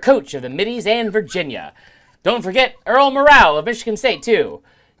 later coach of the Middies and Virginia. Don't forget Earl Morrall of Michigan State, too.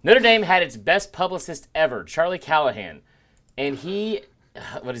 Notre Dame had its best publicist ever, Charlie Callahan. And he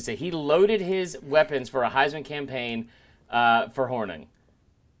loaded his weapons for a Heisman campaign for Hornung.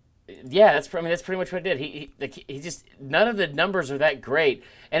 Yeah, that's pretty much what it did. He just, none of the numbers are that great.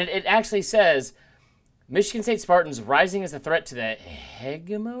 And it actually says, Michigan State Spartans rising as a threat to the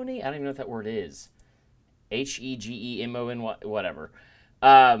hegemony? I don't even know what that word is. Hegemon, whatever.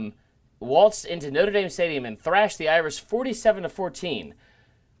 Waltzed into Notre Dame Stadium and thrashed the Irish 47-14.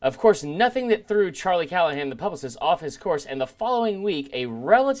 Of course, nothing that threw Charlie Callahan, the publicist, off his course, and the following week, a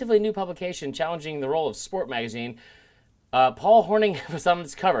relatively new publication challenging the role of Sport magazine, Paul Hornung was on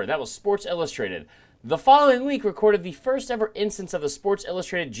its cover. That was Sports Illustrated. The following week recorded the first ever instance of the Sports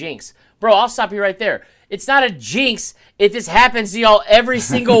Illustrated jinx. Bro, I'll stop you right there. It's not a jinx. It just happens to y'all every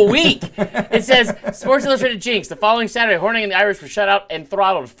single week. It says, Sports Illustrated jinx. The following Saturday, Hornung and the Irish were shut out and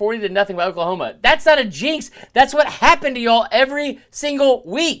throttled 40-0 by Oklahoma. That's not a jinx. That's what happened to y'all every single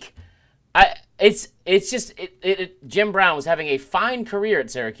week. Jim Brown was having a fine career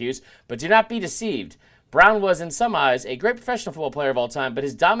at Syracuse, but do not be deceived. Brown was, in some eyes, a great professional football player of all time, but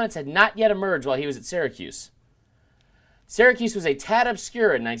his dominance had not yet emerged while he was at Syracuse. Syracuse was a tad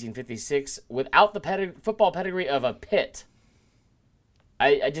obscure in 1956 without the football pedigree of a Pitt.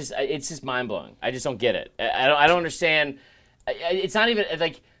 It's just mind-blowing. I just don't get it. I don't understand. It's not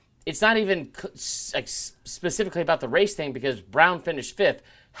even specifically about the race thing because Brown finished 5th.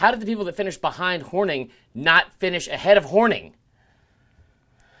 How did the people that finished behind Hornung not finish ahead of Hornung?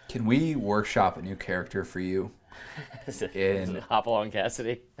 Can we workshop a new character for you? Is it Hopalong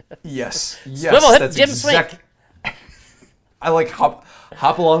Cassidy? Yes. Swivel hip Jim Swink. I like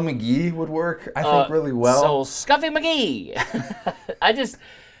Hopalong McGee would work, I think, really well. So Scuffy McGee.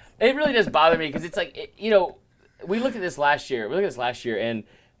 It really does bother me because it's like, we looked at this last year. And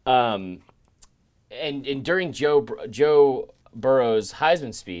during Joe Burrow's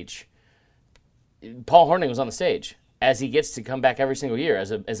Heisman speech, Paul Hornung was on the stage, as he gets to come back every single year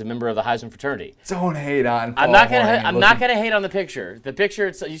as a member of the Heisman fraternity. Don't hate on Paul I'm not gonna hate on the picture. The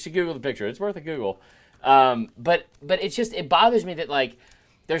picture, you should Google the picture. It's worth a Google. But it bothers me that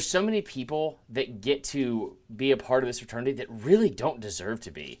there's so many people that get to be a part of this fraternity that really don't deserve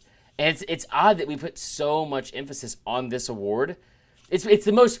to be. And it's odd that we put so much emphasis on this award. It's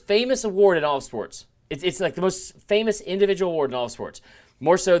the most famous award in all of sports. It's like the most famous individual award in all of sports.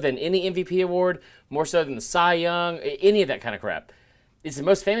 More so than any MVP award, more so than the Cy Young, any of that kind of crap. It's the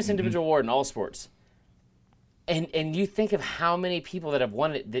most famous individual award in all sports. And you think of how many people that have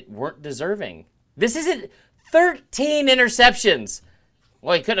won it that weren't deserving. This isn't 13 interceptions.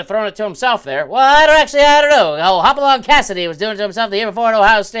 Well, he couldn't have thrown it to himself there. Well, I don't know. Oh, Hopalong Cassidy was doing it to himself the year before at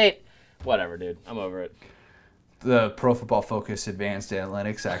Ohio State. Whatever, dude. I'm over it. the Pro Football Focus Advanced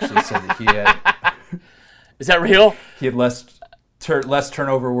Analytics actually said that he had. Is that real? He had less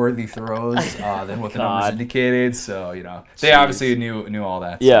turnover-worthy throws than what the numbers indicated. So they obviously knew all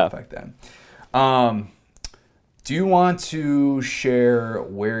that stuff back then. Do you want to share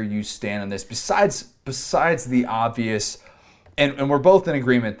where you stand on this? Besides the obvious, and we're both in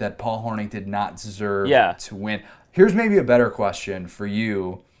agreement that Paul Hornung did not deserve to win. Here's maybe a better question for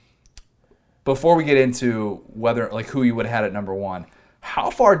you. Before we get into who you would have had at number 1,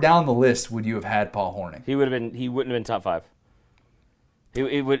 how far down the list would you have had Paul Hornung? He wouldn't have been top 5.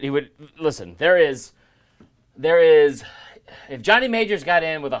 He would listen. There is. If Johnny Majors got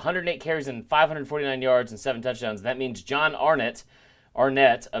in with 108 carries and 549 yards and 7 touchdowns, that means John Arnett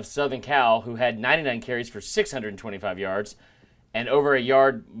of Southern Cal, who had 99 carries for 625 yards and over a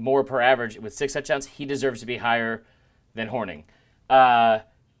yard more per average with 6 touchdowns, he deserves to be higher than Hornung.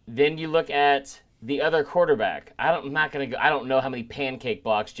 Then you look at the other quarterback. I don't know how many pancake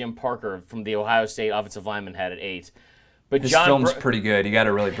blocks Jim Parker from the Ohio State offensive lineman had at 8. But His film's pretty good. You got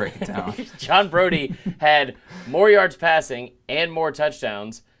to really break it down. John Brody had more yards passing and more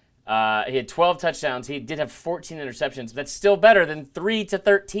touchdowns. He had 12 touchdowns. He did have 14 interceptions. That's still better than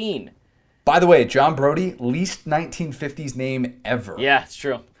 3-13. By the way, John Brody, least 1950s name ever. Yeah, it's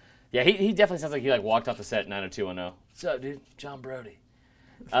true. Yeah, he definitely sounds like he walked off the set at 90210. What's up, dude? John Brody.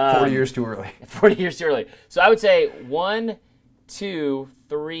 40 years too early. 40 years too early. So I would say 1, 2,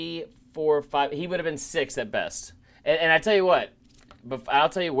 3, 4, 5. He would have been 6 at best. And I tell you what, I'll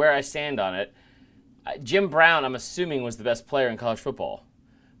tell you where I stand on it. Jim Brown, I'm assuming, was the best player in college football.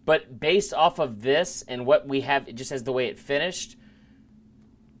 But based off of this and what we have, just as the way it finished,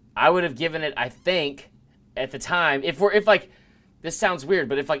 I would have given it, I think, at the time. If this sounds weird,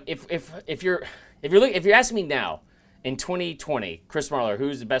 but if you're asking me now, in 2020, Chris Marler,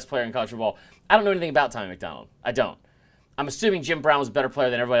 who's the best player in college football, I don't know anything about Tommy McDonald. I don't. I'm assuming Jim Brown was a better player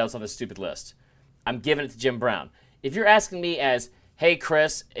than everybody else on this stupid list. I'm giving it to Jim Brown. If you're asking me as, hey,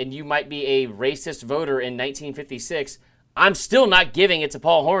 Chris, and you might be a racist voter in 1956, I'm still not giving it to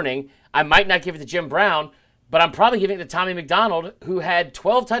Paul Hornung. I might not give it to Jim Brown, but I'm probably giving it to Tommy McDonald, who had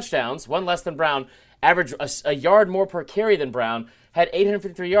 12 touchdowns, 1 less than Brown, averaged a yard more per carry than Brown, had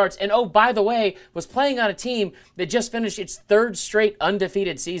 853 yards, and oh, by the way, was playing on a team that just finished its 3rd straight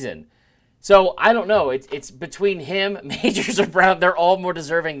undefeated season. So I don't know. It's between him, Majors, or Brown. They're all more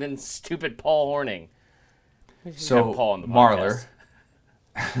deserving than stupid Paul Hornung. So Paul on the Marler.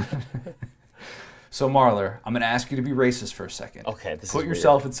 So Marler, I'm going to ask you to be racist for a second. Okay, Put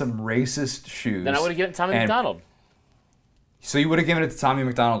yourself in some racist shoes. Then I would have given it to Tommy McDonald. So you would have given it to Tommy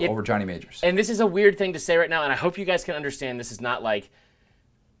McDonald over Johnny Majors. And this is a weird thing to say right now, and I hope you guys can understand this is not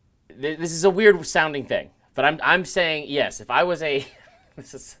this is a weird sounding thing. But I'm saying, yes, if I was a...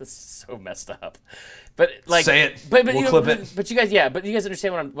 This is so messed up. But say it. But we'll clip it. But you guys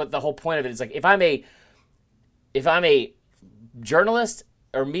understand what the whole point of it is. If I'm a journalist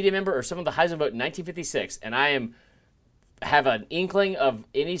or media member or someone with the Heisman vote in 1956, and I have an inkling of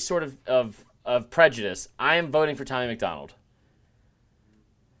any sort of prejudice, I am voting for Tommy McDonald.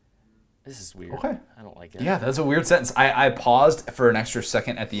 This is weird. Okay. I don't like it. Yeah, that's a weird sentence. I paused for an extra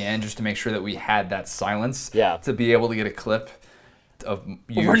second at the end just to make sure that we had that silence to be able to get a clip of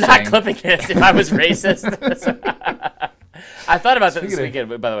you We're not clipping this if I was racist. I thought about that this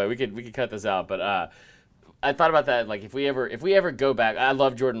weekend. By the way, we could cut this out, but I thought about that. If we ever go back, I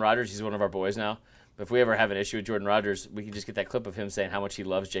love Jordan Rodgers. He's one of our boys now. But if we ever have an issue with Jordan Rodgers, we can just get that clip of him saying how much he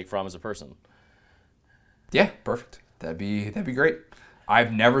loves Jake Fromm as a person. Yeah, perfect. That'd be great.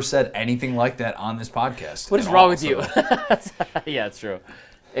 I've never said anything like that on this podcast. What is wrong with you? Yeah, it's true.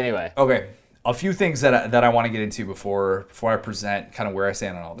 Anyway. Okay. A few things that I want to get into before I present kind of where I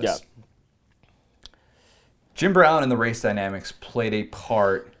stand on all this. Yeah. Jim Brown and the race dynamics played a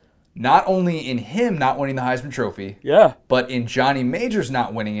part not only in him not winning the Heisman Trophy, but in Johnny Majors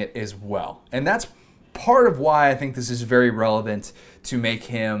not winning it as well. And that's part of why I think this is very relevant to make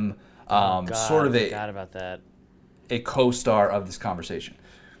him sort of a co-star of this conversation.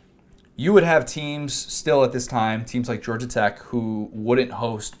 You would have teams still at this time, teams like Georgia Tech, who wouldn't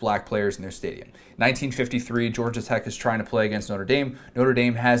host black players in their stadium. 1953, Georgia Tech is trying to play against Notre Dame. Notre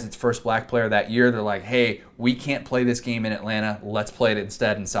Dame has its first black player that year. They're like, hey, we can't play this game in Atlanta. Let's play it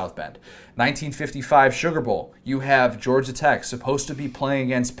instead in South Bend. 1955 Sugar Bowl, you have Georgia Tech supposed to be playing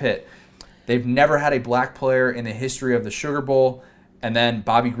against Pitt. They've never had a black player in the history of the Sugar Bowl. And then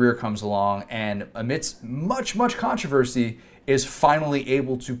Bobby Greer comes along, and amidst much, much controversy, is finally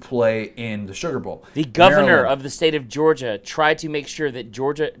able to play in the Sugar Bowl. The governor of the state of Georgia tried to make sure that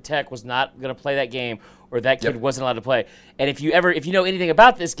Georgia Tech was not going to play that game, or that kid wasn't allowed to play. And if you know anything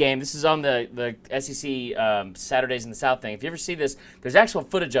about this game, this is on the SEC Saturdays in the South thing. If you ever see this, there's actual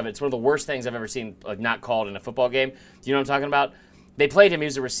footage of it. It's one of the worst things I've ever seen, like, not called in a football game. Do you know what I'm talking about? They played him. He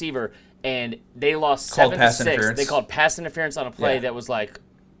was a receiver, and they lost 7-6. They called pass interference on a play that was like,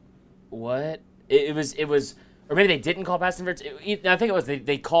 what? It was, or maybe they didn't call pass interference. I think it was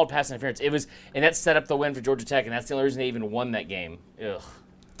they called pass interference. It was, and that set up the win for Georgia Tech, and that's the only reason they even won that game. Ugh.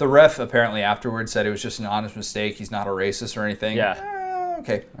 The ref apparently afterwards said it was just an honest mistake. He's not a racist or anything. Yeah.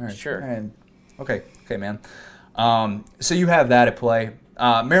 Okay. All right. Sure. All right. Okay, man. So you have that at play.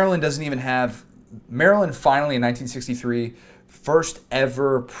 Maryland doesn't even have... Maryland finally in 1963, first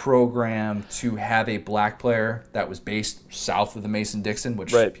ever program to have a black player that was based south of the Mason-Dixon,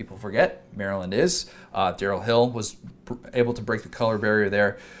 which people forget Maryland is. Darrell Hill was able to break the color barrier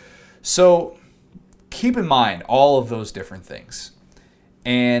there. So keep in mind all of those different things.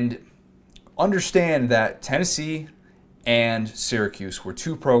 And understand that Tennessee and Syracuse were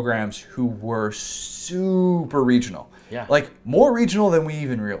two programs who were super regional. Yeah. Like, more regional than we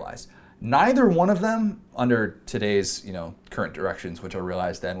even realized. Neither one of them, under today's, current directions, which I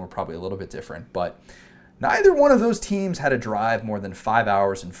realized then were probably a little bit different, but neither one of those teams had to drive more than 5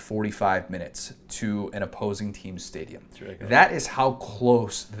 hours and 45 minutes to an opposing team's stadium. That is how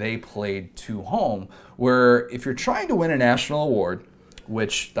close they played to home, where if you're trying to win a national award,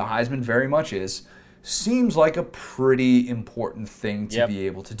 which the Heisman very much is, seems like a pretty important thing to be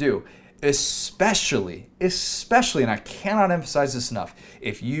able to do. Especially, and I cannot emphasize this enough,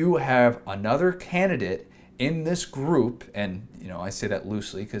 if you have another candidate in this group, and I say that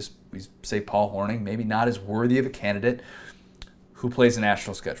loosely because we say Paul Hornung, maybe not as worthy of a candidate, who plays the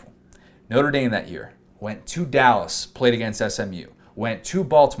national schedule. Notre Dame that year went to Dallas, played against SMU. Went to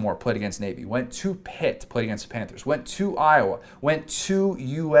Baltimore, played against Navy. Went to Pitt, played against the Panthers. Went to Iowa. Went to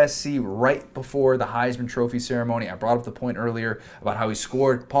USC right before the Heisman Trophy ceremony. I brought up the point earlier about how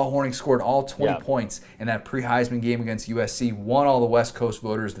Paul Hornung scored all 20 points in that pre-Heisman game against USC, won all the West Coast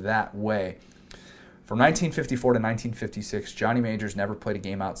voters that way. From 1954 to 1956, Johnny Majors never played a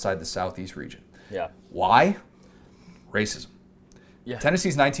game outside the Southeast region. Yeah. Why? Racism. Yeah.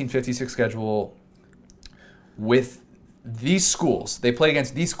 Tennessee's 1956 schedule with these schools, they play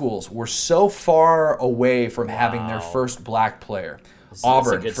against these schools, were so far away from having their first black player.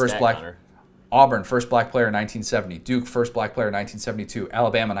 Auburn, first black player in 1970. Duke, first black player in 1972.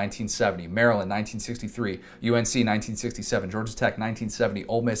 Alabama, 1970. Maryland, 1963. UNC, 1967. Georgia Tech, 1970.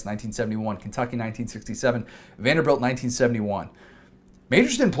 Ole Miss, 1971. Kentucky, 1967. Vanderbilt, 1971.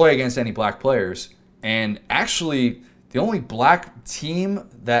 Majors didn't play against any black players, and actually the only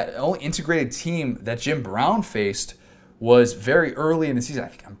integrated team that Jim Brown faced was very early in the season. I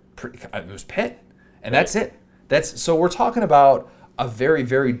think it was Pitt, and that's it. So we're talking about a very,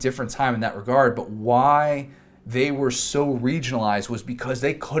 very different time in that regard. But why they were so regionalized was because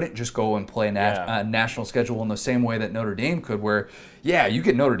they couldn't just go and play a national schedule in the same way that Notre Dame could. Where, you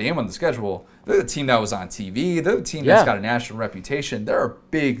get Notre Dame on the schedule. They're the team that was on TV. They're the team that's got a national reputation. They're a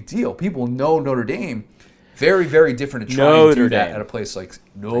big deal. People know Notre Dame. Very, very different to try and do that at a place like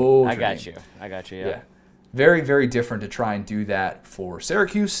Notre Dame. I got you. Yeah. Very, very different to try and do that for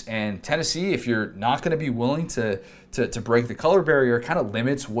Syracuse and Tennessee. If you're not going to be willing to break the color barrier, kind of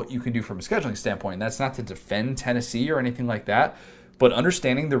limits what you can do from a scheduling standpoint. And that's not to defend Tennessee or anything like that, but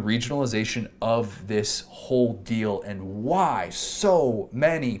understanding the regionalization of this whole deal and why so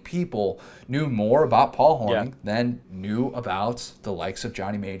many people knew more about Paul Hornung than knew about the likes of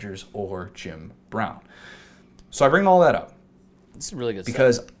Johnny Majors or Jim Brown. So I bring all that up. It's really good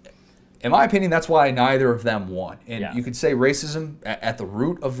because stuff. In my opinion, that's why neither of them won. And you could say racism at the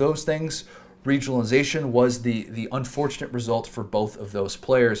root of those things. Regionalization was the unfortunate result for both of those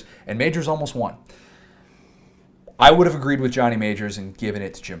players. And Majors almost won. I would have agreed with Johnny Majors and given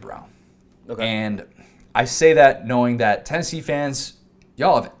it to Jim Brown. Okay. And I say that knowing that Tennessee fans,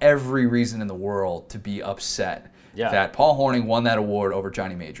 y'all have every reason in the world to be upset that Paul Hornung won that award over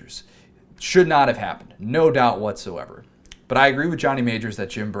Johnny Majors. Should not have happened. No doubt whatsoever. But I agree with Johnny Majors that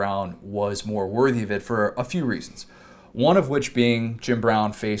Jim Brown was more worthy of it for a few reasons. One of which being Jim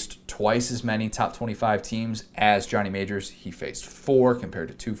Brown faced twice as many top 25 teams as Johnny Majors. He faced 4 compared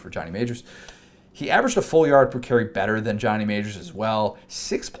to 2 for Johnny Majors. He averaged a full yard per carry better than Johnny Majors as well.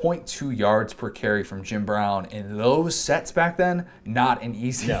 6.2 yards per carry from Jim Brown. In those sets back then, not an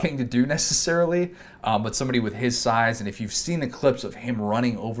easy thing to do necessarily, but somebody with his size. And if you've seen the clips of him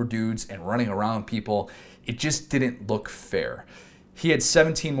running over dudes and running around people, it just didn't look fair. He had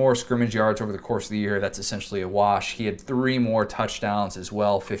 17 more scrimmage yards over the course of the year. That's essentially a wash. He had 3 more touchdowns as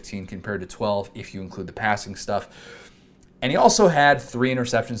well, 15 compared to 12 if you include the passing stuff. And he also had 3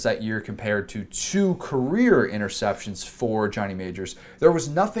 interceptions that year compared to 2 career interceptions for Johnny Majors. There was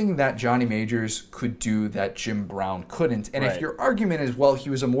nothing that Johnny Majors could do that Jim Brown couldn't. And if your argument is, well, he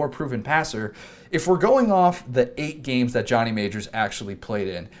was a more proven passer, if we're going off the 8 games that Johnny Majors actually played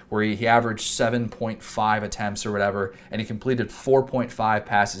in, where he averaged 7.5 attempts or whatever, and he completed 4.5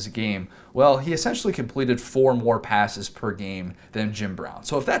 passes a game, well, he essentially completed 4 more passes per game than Jim Brown.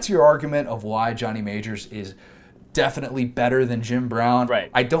 So if that's your argument of why Johnny Majors is definitely better than Jim Brown,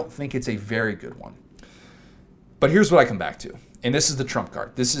 I don't think it's a very good one. But here's what I come back to, and this is the trump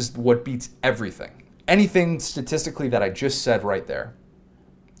card. This is what beats everything. Anything statistically that I just said right there.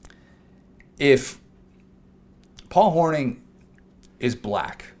 If Paul Hornung is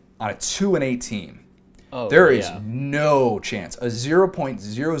black on a 2-8 team, there is no chance, a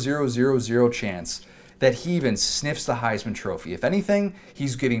 0.0000 chance that he even sniffs the Heisman Trophy. If anything,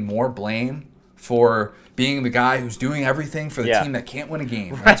 he's getting more blame for being the guy who's doing everything for the team that can't win a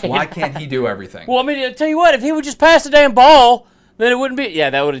game. That's why can't he do everything? Well, I mean, I'll tell you what, if he would just pass the damn ball, then it wouldn't be. Yeah,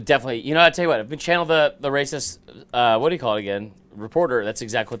 that would have definitely. You know, I'll tell you what, if we channel the racist, what do you call it again? Reporter, that's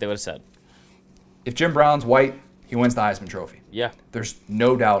exactly what they would have said. If Jim Brown's white, he wins the Heisman Trophy. Yeah. There's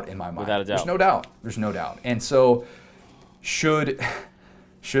no doubt in my mind. Without a doubt. There's no doubt. And so should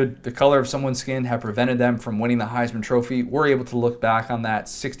the color of someone's skin have prevented them from winning the Heisman Trophy? We're able to look back on that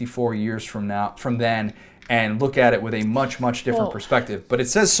 64 years from then and look at it with a much, much different perspective. But it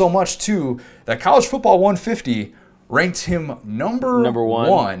says so much, too, that College Football 150 ranked him number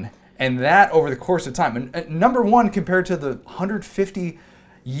one. And that over the course of time. And number 1 compared to the 150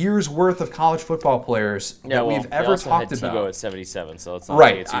 years worth of college football players that we've ever talked about. Tebow at 77, so it's not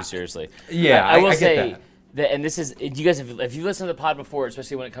taking it too seriously. I will say that, and this is, you guys, if you listen to the pod before,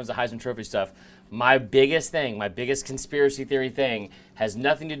 especially when it comes to Heisman Trophy stuff, my biggest conspiracy theory thing has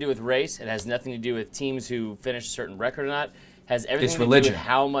nothing to do with race. It has nothing to do with teams who finish a certain record or not. It has everything to do with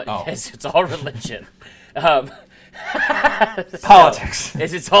how much. It's all religion. Politics.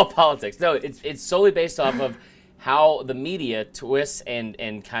 It's all politics. No, it's solely based off of how the media twists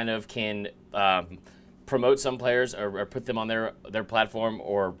and kind of can promote some players or put them on their platform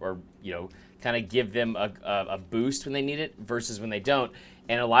or kind of give them a boost when they need it versus when they don't.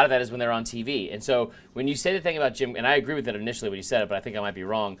 And a lot of that is when they're on TV. And so when you say the thing about Jim, and I agree with that initially when you said it, but I think I might be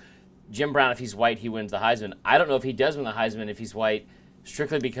wrong. Jim Brown, if he's white, he wins the Heisman. I don't know if he does win the Heisman if he's white,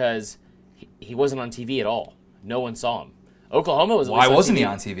 strictly because he wasn't on TV at all. No one saw him. Oklahoma was. Why wasn't he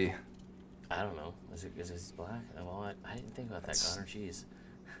on TV? I don't know. Is it black? Well, I didn't think about that, Connor. Jeez.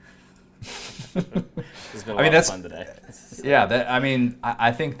 It's been a lot of fun today.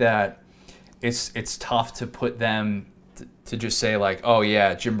 I think that it's tough to put them to just say like, oh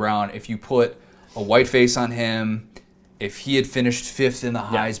yeah, Jim Brown. If you put a white face on him, if he had finished 5th in the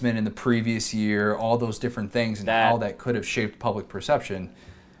Heisman in the previous year, all those different things and how that could have shaped public perception.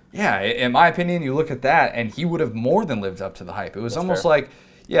 Yeah, in my opinion, you look at that and he would have more than lived up to the hype. It was almost like,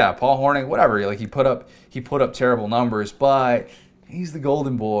 yeah, Paul Hornung, whatever. Like he put up terrible numbers, but he's the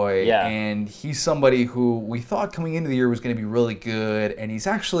golden boy, and he's somebody who we thought coming into the year was going to be really good, and he's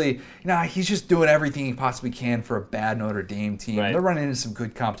actually, he's just doing everything he possibly can for a bad Notre Dame team. Right. They're running into some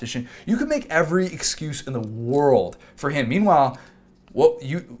good competition. You can make every excuse in the world for him. Meanwhile,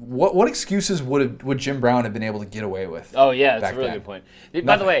 what excuses would Jim Brown have been able to get away with? Oh yeah, that's a really good point.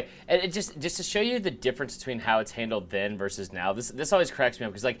 By the way, it just to show you the difference between how it's handled then versus now. This always cracks me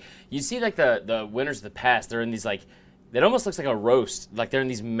up because like you see like the winners of the past, they're in these like. It almost looks like a roast. Like they're in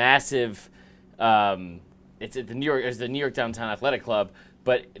these massive. It's at the New York Downtown Athletic Club,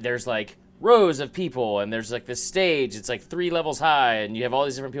 but there's like rows of people, and there's like this stage. It's like 3 levels high, and you have all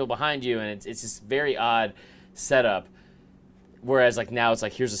these different people behind you, and it's this very odd setup. Whereas like now it's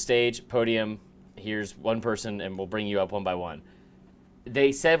like here's a stage, podium, here's one person, and we'll bring you up one by one.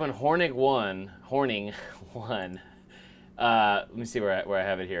 They said when Hornung won. Let me see where I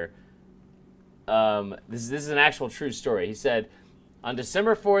have it here. This is an actual true story. He said, on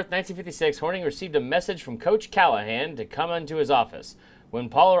December 4th, 1956, Hornung received a message from Coach Callahan to come into his office. When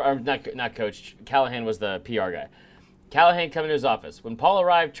not Coach, Callahan was the PR guy. Callahan come into his office. When Paul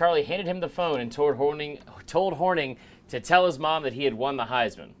arrived, Charlie handed him the phone and told Hornung to tell his mom that he had won the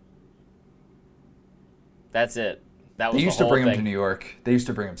Heisman. That's it. That was They used to bring him to New York. They used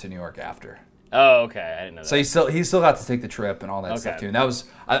to bring him to New York after. Oh, okay. I didn't know that. So he still got to take the trip and all that stuff too. And that was,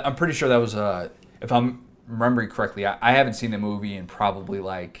 I'm pretty sure that was, if I'm remembering correctly, I haven't seen the movie in probably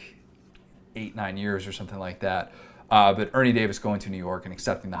like 8-9 years or something like that. But Ernie Davis going to New York and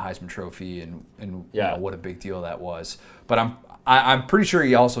accepting the Heisman Trophy and what a big deal that was. But I'm pretty sure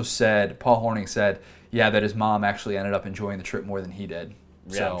he also said, Paul Hornung said, that his mom actually ended up enjoying the trip more than he did.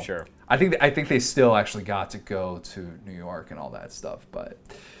 Yeah, so, I'm sure. I think they still actually got to go to New York and all that stuff, but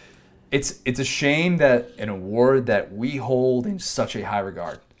it's a shame that an award that we hold in such a high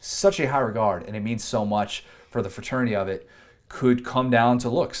regard, and it means so much for the fraternity of it, could come down to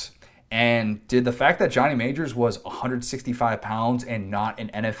looks. And did the fact that Johnny Majors was 165 pounds and not an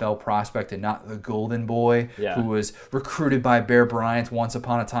NFL prospect and not the golden boy who was recruited by Bear Bryant once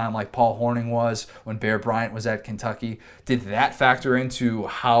upon a time like Paul Hornung was when Bear Bryant was at Kentucky, did that factor into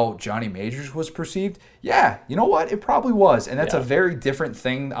how Johnny Majors was perceived? Yeah, you know what? It probably was. And that's a very different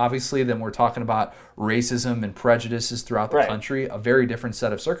thing, obviously, than we're talking about racism and prejudices throughout the country, a very different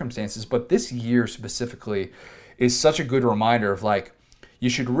set of circumstances. But this year specifically is such a good reminder of like, you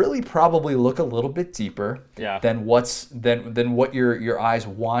should really probably look a little bit deeper than what your eyes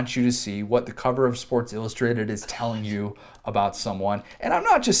want you to see, what the cover of Sports Illustrated is telling you about someone. And I'm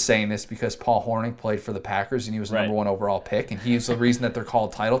not just saying this because Paul Hornung played for the Packers and he was the number 1 overall pick and he's the reason that they're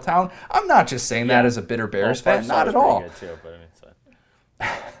called Titletown. I'm not just saying that as a bitter Bears fan. Not at all. Good too, but I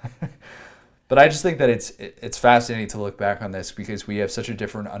mean, But I just think that it's fascinating to look back on this because we have such a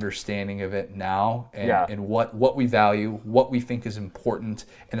different understanding of it now and what we value, what we think is important,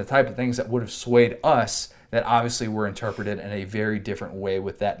 and the type of things that would have swayed us that obviously were interpreted in a very different way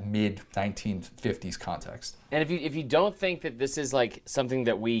with that mid-1950s context. And if you don't think that this is like something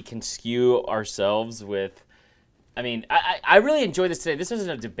that we can skew ourselves with, I mean, I really enjoyed this today. This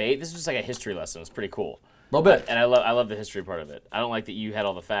wasn't a debate. This was like a history lesson. It was pretty cool. A little bit. And I love the history part of it. I don't like that you had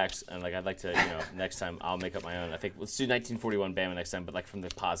all the facts, and like I'd like to, next time I'll make up my own. I think let's do 1941 Bama next time, but like from the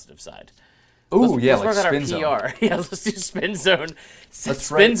positive side. Ooh, let's like work on Spin our Zone. PR. Yeah, let's do Spin Zone.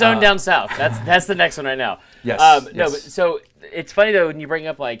 Spin Zone down south. That's the next one right now. Yes. No, but so it's funny though when you bring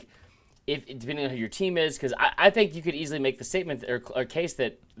up like if depending on who your team is, because I think you could easily make the statement or case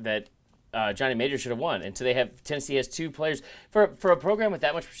that Johnny Majors should have won, and so Tennessee has 2 players for a program with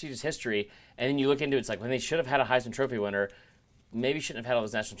that much prestigious history. And then you look into it, it's like when they should have had a Heisman Trophy winner, maybe shouldn't have had all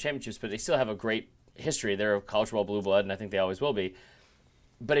those national championships, but they still have a great history. They're a college football blue blood, and I think they always will be.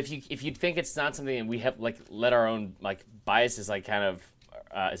 But if you think it's not something that we have like let our own like biases like kind of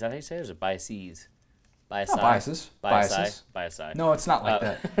is that how you say it? Or is it biases? Biases. No, it's not like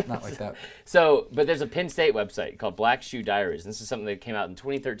that. Not like that. So, but there's a Penn State website called Black Shoe Diaries. And this is something that came out in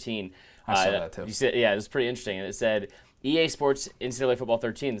 2013. I saw that too. You said, yeah, it was pretty interesting. And it said EA Sports NCAA Football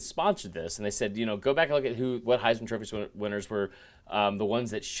 13 sponsored this, and they said, go back and look at what Heisman Trophy winners were, the ones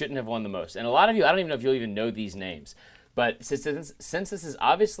that shouldn't have won the most. And a lot of you, I don't even know if you'll even know these names, but since this is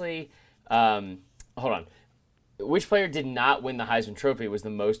obviously, hold on, which player did not win the Heisman Trophy was the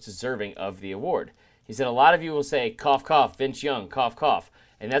most deserving of the award? He said a lot of you will say, cough, cough, Vince Young, cough, cough,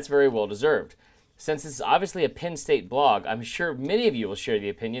 and that's very well deserved. Since this is obviously a Penn State blog, I'm sure many of you will share the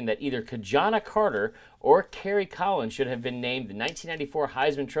opinion that either Kajana Carter or Kerry Collins should have been named the 1994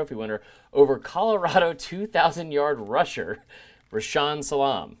 Heisman Trophy winner over Colorado 2,000-yard rusher Rashaan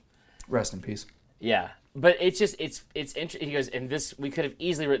Salam. Rest in peace. Yeah, but it's interesting. He goes, and this we could have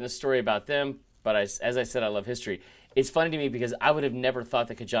easily written a story about them, but as I said, I love history. It's funny to me because I would have never thought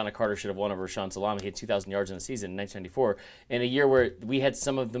that Kajana Carter should have won over Rashaan Salam. He had 2,000 yards in a season in 1994, in a year where we had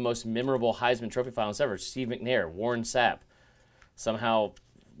some of the most memorable Heisman Trophy finalists ever. Steve McNair, Warren Sapp. Somehow,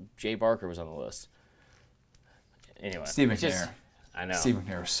 Jay Barker was on the list. Anyway. Steve McNair. I know. Steve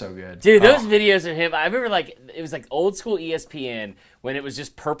McNair was so good. Dude, those videos of him, I remember it was like old school ESPN when it was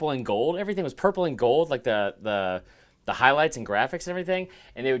just purple and gold. Everything was purple and gold, like the highlights and graphics and everything.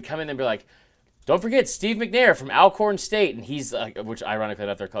 And they would come in and be like, don't forget Steve McNair from Alcorn State, and he's which ironically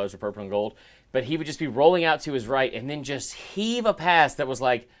enough their colors are purple and gold, but he would just be rolling out to his right and then just heave a pass that was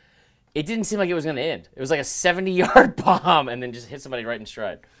like, it didn't seem like it was going to end. It was like a 70-yard bomb and then just hit somebody right in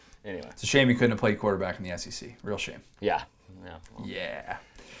stride. Anyway, it's a shame he couldn't have played quarterback in the SEC. Real shame. Yeah. Yeah.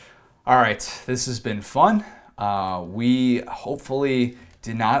 All right, this has been fun. We hopefully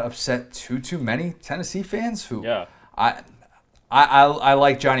did not upset too many Tennessee fans who. Yeah. I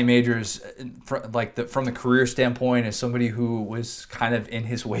like Johnny Majors from the career standpoint as somebody who was kind of in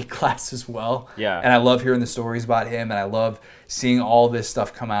his weight class as well. Yeah. And I love hearing the stories about him, and I love seeing all this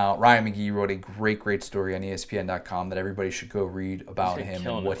stuff come out. Ryan McGee wrote a great story on ESPN.com that everybody should go read about him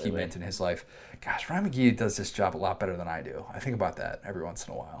and what he meant in his life. Gosh, Ryan McGee does this job a lot better than I do. I think about that every once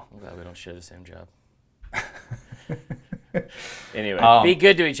in a while. I'm glad we don't share the same job. Anyway, be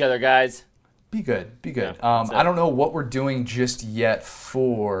good to each other, guys. Be good. Yeah, I don't know what we're doing just yet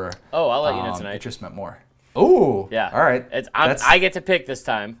for... Oh, I'll let you know tonight. It just meant more. Oh, yeah. All right. I get to pick this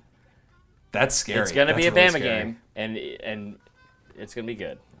time. That's scary. It's going to be a Bama game, and it's going to be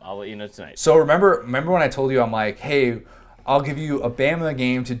good. I'll let you know tonight. So remember when I told you, I'm like, hey, I'll give you a Bama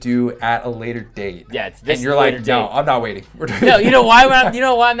game to do at a later date. Yeah, it's and you're like, no, I'm not waiting. No, you know why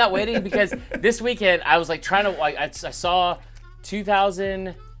I'm not waiting? Because this weekend I was like trying to I saw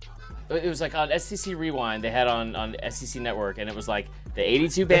 2000. It was like on SEC Rewind. They had on SEC Network, and it was like the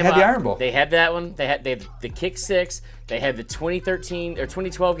 82 Bama. They had the Iron Bowl. They had that one. They had the Kick Six. They had the 2013 or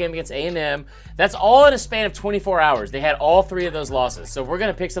 2012 game against A&M. That's all in a span of 24 hours. They had all 3 of those losses. So we're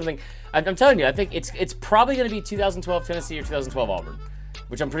gonna pick something. I'm telling you, I think it's probably gonna be 2012 Tennessee or 2012 Auburn,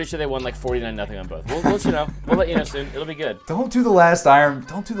 which I'm pretty sure they won like 49-0 on both. We'll let you know. We'll let you know soon. It'll be good. Don't do the last Iron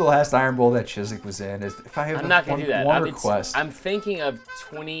Bowl that Chiswick was in. If I have I'm not gonna do that. One request. I'm thinking of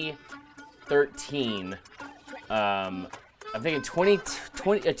 2013. I'm thinking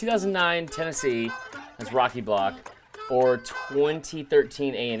 2009 Tennessee. That's Rocky Block. Or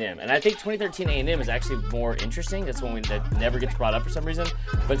 2013 A&M. And I think 2013 A&M is actually more interesting. That's one that never gets brought up for some reason.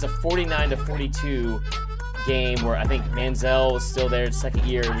 But it's a 49-42 game where I think Manziel was still there, second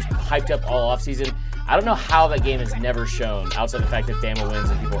year. It was hyped up all offseason. I don't know how that game is never shown outside the fact that Bama wins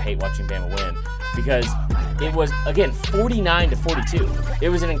and people hate watching Bama win. Because it was, again, 49-42. It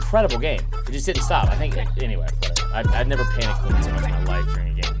was an incredible game. It just didn't stop. I think, anyway, whatever. I've never panicked so much in my life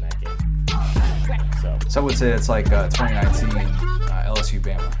during a game in that game. Some would say it's like 2019 LSU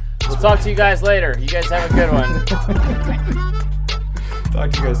Bama. We'll talk to you guys later. You guys have a good one.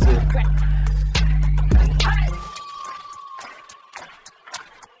 Talk to you guys soon.